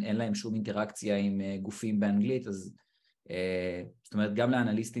 ואין להם שום אינטראקציה עם גופים באנגלית, אז זאת אומרת גם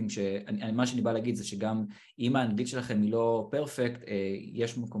לאנליסטים, מה שאני בא להגיד זה שגם אם האנגלית שלכם היא לא פרפקט,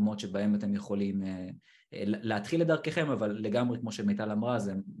 יש מקומות שבהם אתם יכולים להתחיל לדרככם, אבל לגמרי כמו שמיטל אמרה,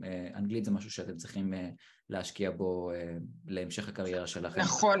 אנגלית זה משהו שאתם צריכים להשקיע בו להמשך הקריירה שלכם.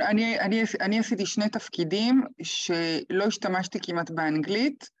 נכון, אני עשיתי 2 תפקידים שלא השתמשתי כמעט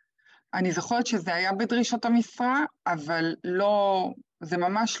באנגלית, אני זוכרת שזה היה בדרישות המשרה, אבל לא, זה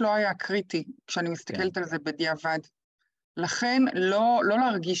ממש לא היה קריטי כשאני מסתכלת על זה בדיעבד. לכן לא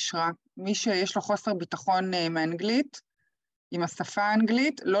להרגיש רע, מי שיש לו חוסר ביטחון מאנגלית, עם השפה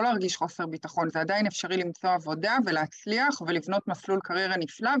האנגלית, לא להרגיש חוסר ביטחון, זה עדיין אפשרי למצוא עבודה ולהצליח ולבנות מסלול קריירה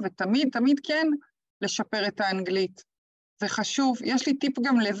נפלא, ותמיד, תמיד כן לשפר את האנגלית. זה חשוב, יש לי טיפ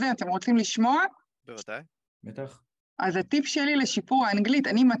גם לזה, אתם רוצים לשמוע? בוודאי. בטח. אז הטיפ שלי לשיפור האנגלית,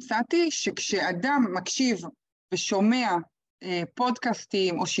 אני מצאתי שכשאדם מקשיב ושומע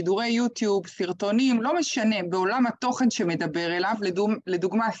פודקאסטים או שידורי יוטיוב, סרטונים, לא משנה, בעולם התוכן שמדבר אליו,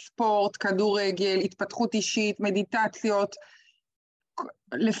 לדוגמה ספורט, כדורגל, התפתחות אישית, מדיטציות,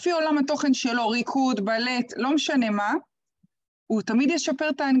 לפי עולם התוכן שלו, ריקוד, בלט, לא משנה מה, הוא תמיד ישפר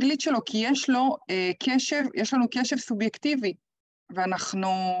את האנגלית שלו, כי יש לו יש לנו קשב סובייקטיבי,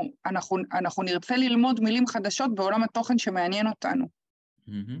 ואנחנו נרצה ללמוד מילים חדשות בעולם התוכן שמעניין אותנו.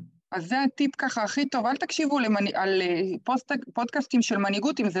 אז זה הטיפ ככה הכי טוב, אל תקשיבו על פודקאסטים של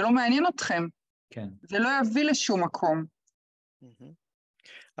מנהיגות, אם זה לא מעניין אתכם. כן. זה לא יביא לשום מקום.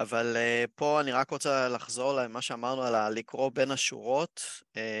 אבל פה אני רק רוצה לחזור למה שאמרנו על לקרוא בין השורות,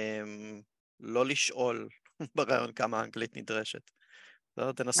 לא לשאול ברעיון כמה אנגלית נדרשת.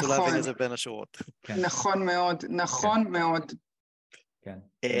 תנסו להבין את זה בין השורות. נכון מאוד, נכון מאוד.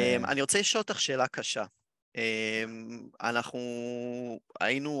 אני רוצה לשאול אותך שאלה קשה. אנחנו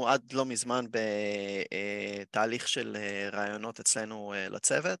היינו עד לא מזמן בתהליך של רעיונות אצלנו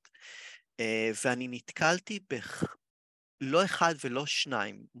לצוות, ואני נתקלתי לא אחד ולא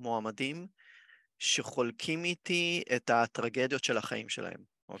 2 מועמדים שחולקים איתי את הטרגדיות של החיים שלהם,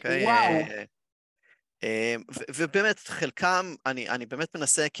 אוקיי? וואו. ובאמת חלקם, אני באמת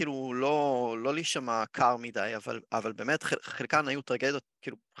מנסה כאילו לא להישמע קר מדי, אבל באמת חלקם היו טרגדיות,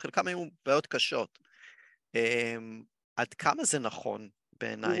 כאילו חלקם היו בעיות קשות. עד כמה זה נכון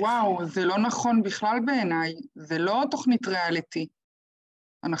בעינייך? וואו, זה לא נכון בכלל בעיניי, זה לא תוכנית ריאליטי.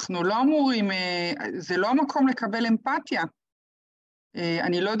 אנחנו לא אמורים, זה לא המקום לקבל אמפתיה.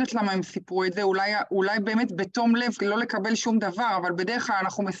 אני לא יודעת למה הם סיפרו את זה, אולי באמת בתום לב לא לקבל שום דבר, אבל בדרך כלל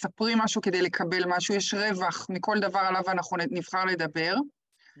אנחנו מספרים משהו כדי לקבל משהו, יש רווח מכל דבר עליו אנחנו נבחר לדבר,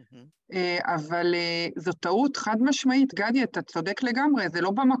 אבל זו טעות חד משמעית, גדי, אתה צודק לגמרי, זה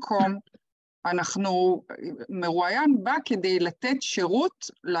לא במקום, מרואיין בא כדי לתת שירות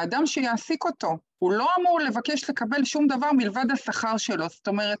לאדם שיעסיק אותו, הוא לא אמור לבקש לקבל שום דבר מלבד השכר שלו, זאת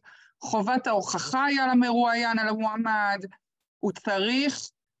אומרת, חובת ההוכחה היא על המרואיין, על המועמד, הוא צריך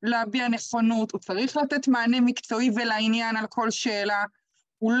להביע נכונות, הוא צריך לתת מענה מקצועי ולעניין על כל שאלה,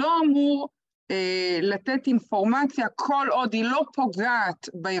 הוא לא אמור לתת אינפורמציה כל עוד היא לא פוגעת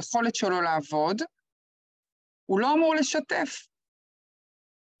ביכולת שלו לעבוד, הוא לא אמור לשתף.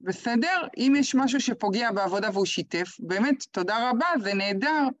 בסדר? אם יש משהו שפוגע בעבודה והוא שיתף, באמת, תודה רבה, זה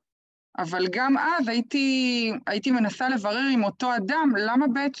נהדר, אבל גם אז הייתי מנסה לברר עם אותו אדם,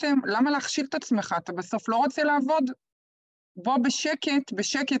 למה להכשיל את עצמך? אתה בסוף לא רוצה לעבוד? בוא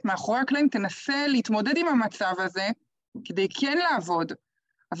בשקט, מאחורי הקלעים, תנסה להתמודד עם המצב הזה, כדי כן לעבוד,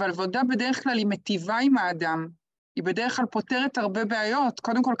 אבל עבודה בדרך כלל היא מטיבה עם האדם, היא בדרך כלל פותרת הרבה בעיות,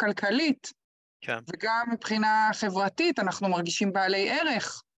 קודם כל כלכלית, כן. וגם מבחינה חברתית, אנחנו מרגישים בעלי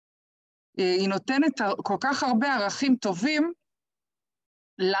ערך, היא נותנת כל כך הרבה ערכים טובים,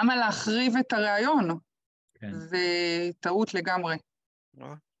 למה להחריב את הרעיון? כן. זה טעות לגמרי.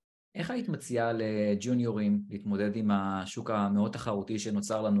 איך היית מציעה לג'וניורים להתמודד עם השוק המאוד תחרותי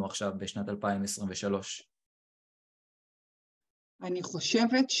שנוצר לנו עכשיו בשנת 2023? אני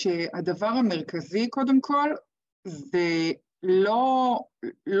חושבת שהדבר המרכזי קודם כל, זה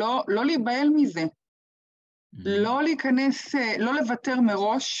לא להיבהל מזה. לא להיכנס, לא לוותר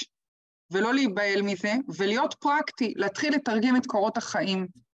מראש, ולא להיבהל מזה, ולהיות פרקטי, להתחיל לתרגם את קורות החיים,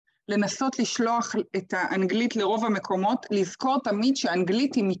 לנסות לשלוח את האנגלית לרוב המקומות, לזכור תמיד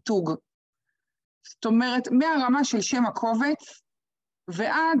שהאנגלית היא מיתוג. זאת אומרת, מהרמה של שם הקובץ,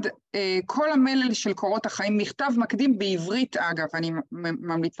 ועד כל המלל של קורות החיים, מכתב מקדים בעברית אגב, אני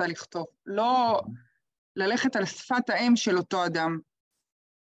ממליצה לכתוב, לא ללכת על שפת האם של אותו אדם,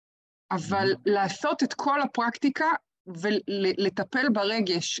 אבל לעשות את כל הפרקטיקה, ולטפל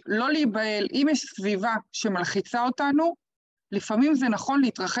ברגש, לא להיבהל, אם יש סביבה שמלחיצה אותנו, לפעמים זה נכון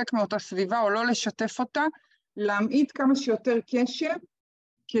להתרחק מאותה סביבה או לא לשתף אותה, להמעיט כמה שיותר קשר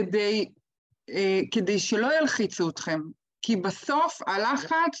כדי שלא ילחיצו אתכם, כי בסוף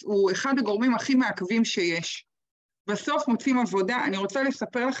הלחץ הוא אחד הגורמים הכי מעכבים שיש. בסוף מוצאים עבודה, אני רוצה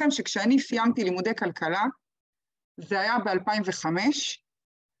לספר לכם שכשאני סיימתי לימודי כלכלה, זה היה ב-2005,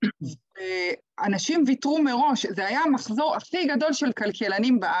 אנשים ויתרו מראש, זה היה המחזור הכי גדול של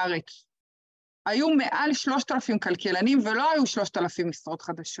כלכלנים בארץ. היו מעל 3,000 כלכלנים ולא היו 3,000 משרות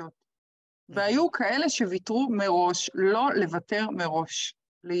חדשות. והיו כאלה שוויתרו מראש, לא לוותר מראש.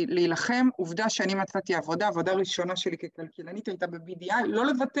 להילחם, עובדה שאני מצאתי עבודה ראשונה שלי ככלכלנית הייתה ב-BDI, לא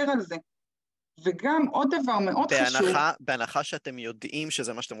לוותר על זה. וגם עוד דבר מאוד חשוב. בהנחה שאתם יודעים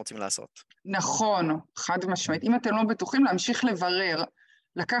שזה מה שאתם רוצים לעשות. נכון, חד משמעית. אם אתם לא בטוחים, להמשיך לברר,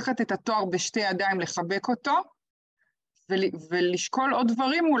 לקחת את התואר בשתי ידיים, לחבק אותו, ולשקול עוד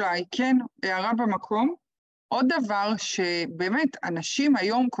דברים אולי, כן, הערה במקום. עוד דבר שבאמת אנשים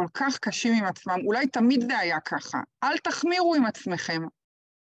היום כל כך קשים עם עצמם, אולי תמיד זה היה ככה, אל תחמירו עם עצמכם.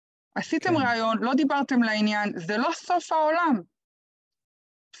 עשיתם רעיון, לא דיברתם לעניין, זה לא סוף העולם.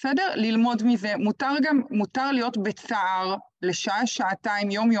 בסדר? ללמוד מזה, מותר להיות בצער, לשעה,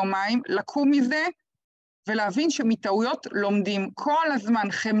 שעתיים, יום, יומיים, לקום מזה, ולהבין שמטעויות לומדים כל הזמן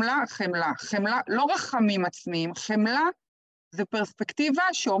חמלה, לא רחמים עצמיים, חמלה זה פרספקטיבה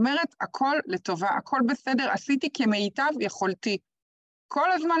שאומרת הכל לטובה, הכל בסדר, עשיתי כמיטב יכולתי.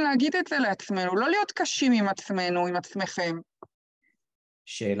 כל הזמן להגיד את זה לעצמנו, לא להיות קשים עם עצמנו, עם עצמכם.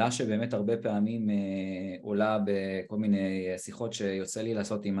 שאלה שבאמת הרבה פעמים עולה בכל מיני שיחות שיוצא לי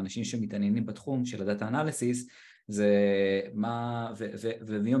לעשות עם אנשים שמתעניינים בתחום של הדאטה אנליסיס, זה מה,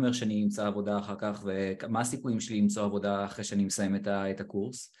 ומי אומר שאני אמצא עבודה אחר כך, ומה הסיכויים שלי למצוא עבודה אחרי שאני מסיים את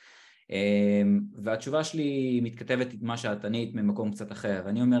הקורס. והתשובה שלי מתכתבת את מה שאת ענית ממקום קצת אחר.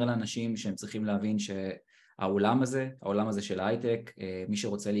 אני אומר לאנשים שהם צריכים להבין שהעולם הזה של ההייטק, מי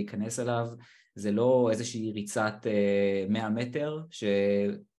שרוצה להיכנס אליו, זה לא איזושהי ריצת 100 מטר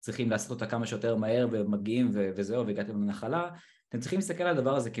שצריכים לעשות אותה כמה שיותר מהר ומגיעים וזהו והגעתם לנחלה. אתם צריכים להסתכל על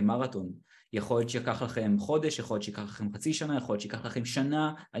הדבר הזה כמרתון. יכול להיות שיקח לכם חודש, יכול להיות שיקח לכם חצי שנה, יכול להיות שיקח לכם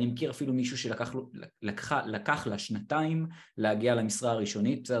שנה. אני מכיר אפילו מישהו שלקח לה שנתיים להגיע למשרה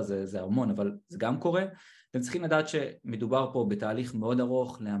הראשונית, בסדר, זה המון, אבל זה גם קורה. אתם צריכים לדעת שמדובר פה בתהליך מאוד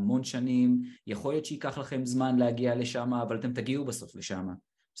ארוך, להמון שנים, יכול להיות שיקח לכם זמן להגיע לשם, אבל אתם תגיעו בסוף לשם.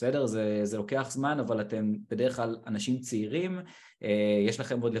 בסדר? זה לוקח זמן, אבל אתם בדרך כלל אנשים צעירים, יש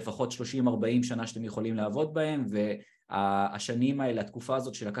לכם עוד לפחות 30-40 שנה שאתם יכולים לעבוד בהם, השנים האלה, התקופה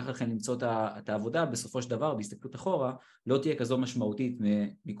הזאת שלקח לכם למצוא את העבודה, בסופו של דבר, בהסתכלות אחורה, לא תהיה כזו משמעותית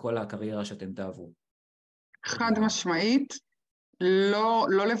מכל הקריירה שאתם תעברו. חד משמעית,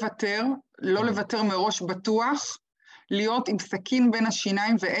 לא לוותר, לא לוותר מראש בטוח, להיות עם סכין בין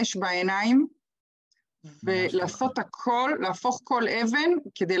השיניים ואש בעיניים, ולעשות הכל, להפוך כל אבן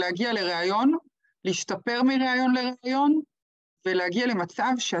כדי להגיע לרעיון, להשתפר מרעיון לרעיון, ולהגיע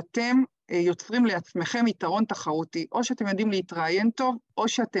למצב שאתם יוצרים לעצמכם יתרון תחרותי, או שאתם יודעים להתראיין טוב, או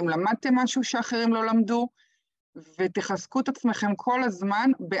שאתם למדתם משהו שאחרים לא למדו, ותחזקו את עצמכם כל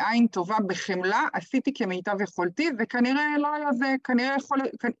הזמן בעין טובה, בחמלה, עשיתי כמיטב יכולתי, וכנראה לא היה זה,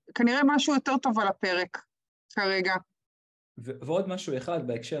 כנראה משהו יותר טוב על הפרק כרגע. ועוד משהו אחד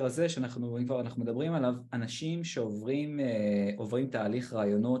בהקשר הזה, שאנחנו מדברים עליו, אנשים שעוברים תהליך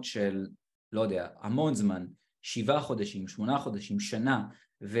רעיונות של, לא יודע, המון זמן, 7 חודשים, 8 חודשים, שנה,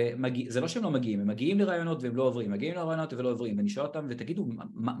 זה לא שהם לא מגיעים, הם מגיעים לרעיונות והם לא עוברים, מגיעים לרעיונות ולא עוברים, ואני שואל אותם ותגידו,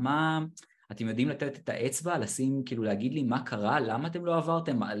 מה אתם יודעים לתת את האצבע, כאילו להגיד לי מה קרה, למה אתם לא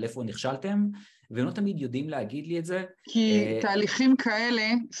עברתם, איפה נכשלתם, והם לא תמיד יודעים להגיד לי את זה. כי תהליכים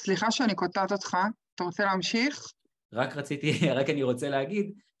כאלה, סליחה שאני קוטעת אותך, אתה רוצה להמשיך? רק אני רוצה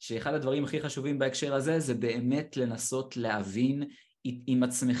להגיד שאחד הדברים הכי חשובים בהקשר הזה זה באמת לנסות להבין עם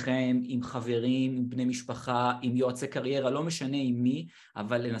עצמכם, עם חברים, עם בני משפחה, עם יועצי קריירה, לא משנה עם מי,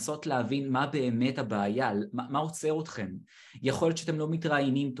 אבל לנסות להבין מה באמת הבעיה, מה עוצר אתכם. יכול להיות שאתם לא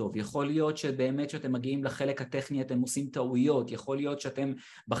מתראיינים טוב, יכול להיות שבאמת שאתם מגיעים לחלק הטכני, אתם עושים טעויות, יכול להיות שאתם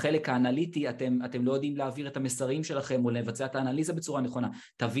בחלק האנליטי, אתם לא יודעים להעביר את המסרים שלכם, או לבצע את האנליזה בצורה נכונה.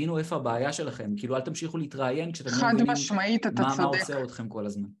 תבינו איפה הבעיה שלכם, כאילו אל תמשיכו להתראיין, כשאתם לא מבינים מה עוצר אתכם כל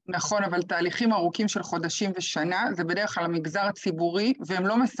הזמן. נכון, אבל תהליכים ארוכים של חודשים ושנה, זה בדרך כלל המגזר הציבורי, והם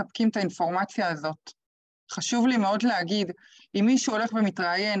לא מספקים את האינפורמציה הזאת. חשוב לי מאוד להגיד, אם מישהו הולך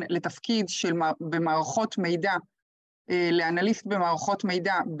ומתראיין לתפקיד במערכות מידע, לאנליסט במערכות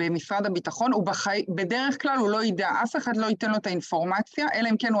מידע במשרד הביטחון, בדרך כלל הוא לא ידע, אף אחד לא ייתן לו את האינפורמציה, אלא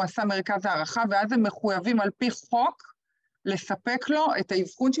אם כן הוא עשה מרכז הערכה, ואז הם מחויבים על פי חוק לספק לו את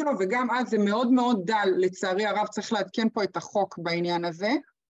האבחון שלו, וגם אז זה מאוד מאוד דל, לצערי הרב צריך לעדכן פה את החוק בעניין הזה,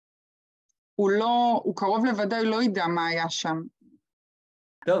 הוא קרוב לוודאי לא ידע מה היה שם.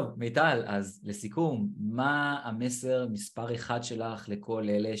 טוב, מיטל, אז לסיכום, מה המסר מספר 1 שלך לכל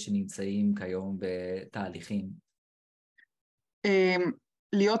אלה שנמצאים כיום בתהליכים?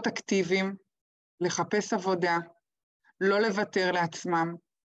 להיות אקטיביים, לחפש עבודה, לא לוותר לעצמם.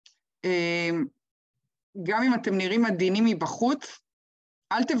 גם אם אתם נראים עדינים מבחוץ,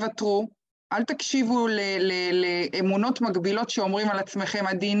 אל תוותרו, אל תקשיבו לאמונות מגבילות שאומרים על עצמכם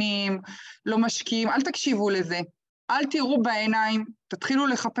עדינים, לא משקיעים, אל תקשיבו לזה. אל תראו בעיניים, תתחילו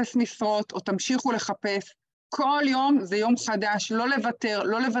לחפש משרות או תמשיכו לחפש. כל יום זה יום חדש, לא לוותר,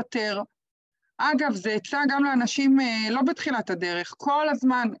 לא לוותר. אגב, זה עצה גם לאנשים לא בתחילת הדרך. כל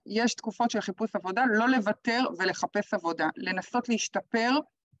הזמן יש תקופות של חיפוש עבודה, לא לוותר ולחפש עבודה. לנסות להשתפר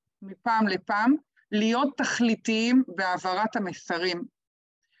מפעם לפעם, להיות תכליתיים בהעברת המסרים.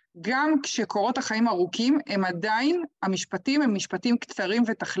 גם כשקורות החיים ארוכים, הם עדיין, המשפטים הם משפטים קצרים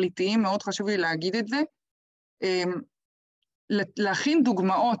ותכליתיים, מאוד חשוב לי להגיד את זה. להכין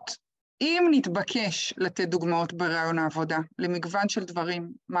דוגמאות, אם נתבקש לתת דוגמאות ברעיון העבודה, למגוון של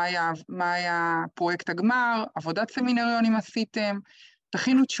דברים, מה היה פרויקט הגמר, עבודת סמינריונים עשיתם,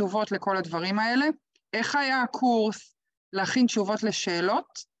 תכינו תשובות לכל הדברים האלה, איך היה הקורס, להכין תשובות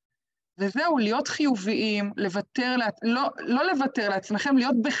לשאלות, וזהו, להיות חיוביים, לא לוותר לעצמכם,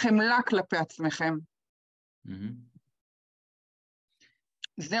 להיות בחמלה כלפי עצמכם.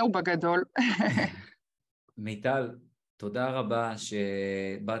 זהו בגדול. מיטל, תודה רבה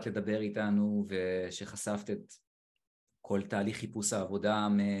שבאת לדבר איתנו ושחשפת את כל תהליך חיפוש העבודה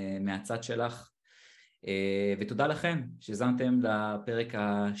מהצד שלך, ותודה לכם שהזמתם לפרק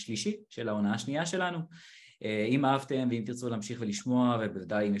השלישי של העונה השנייה שלנו. אם אהבתם ואם תרצו להמשיך ולשמוע,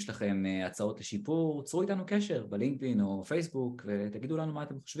 ובוודאי אם יש לכם הצעות לשיפור, צרו איתנו קשר בלינקדאין או פייסבוק ותגידו לנו מה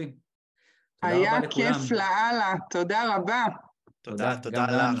אתם חושבים. היה כיף לאללה, תודה רבה.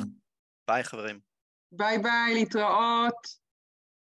 תודה לך. ביי חברים. ביי ביי, להתראות.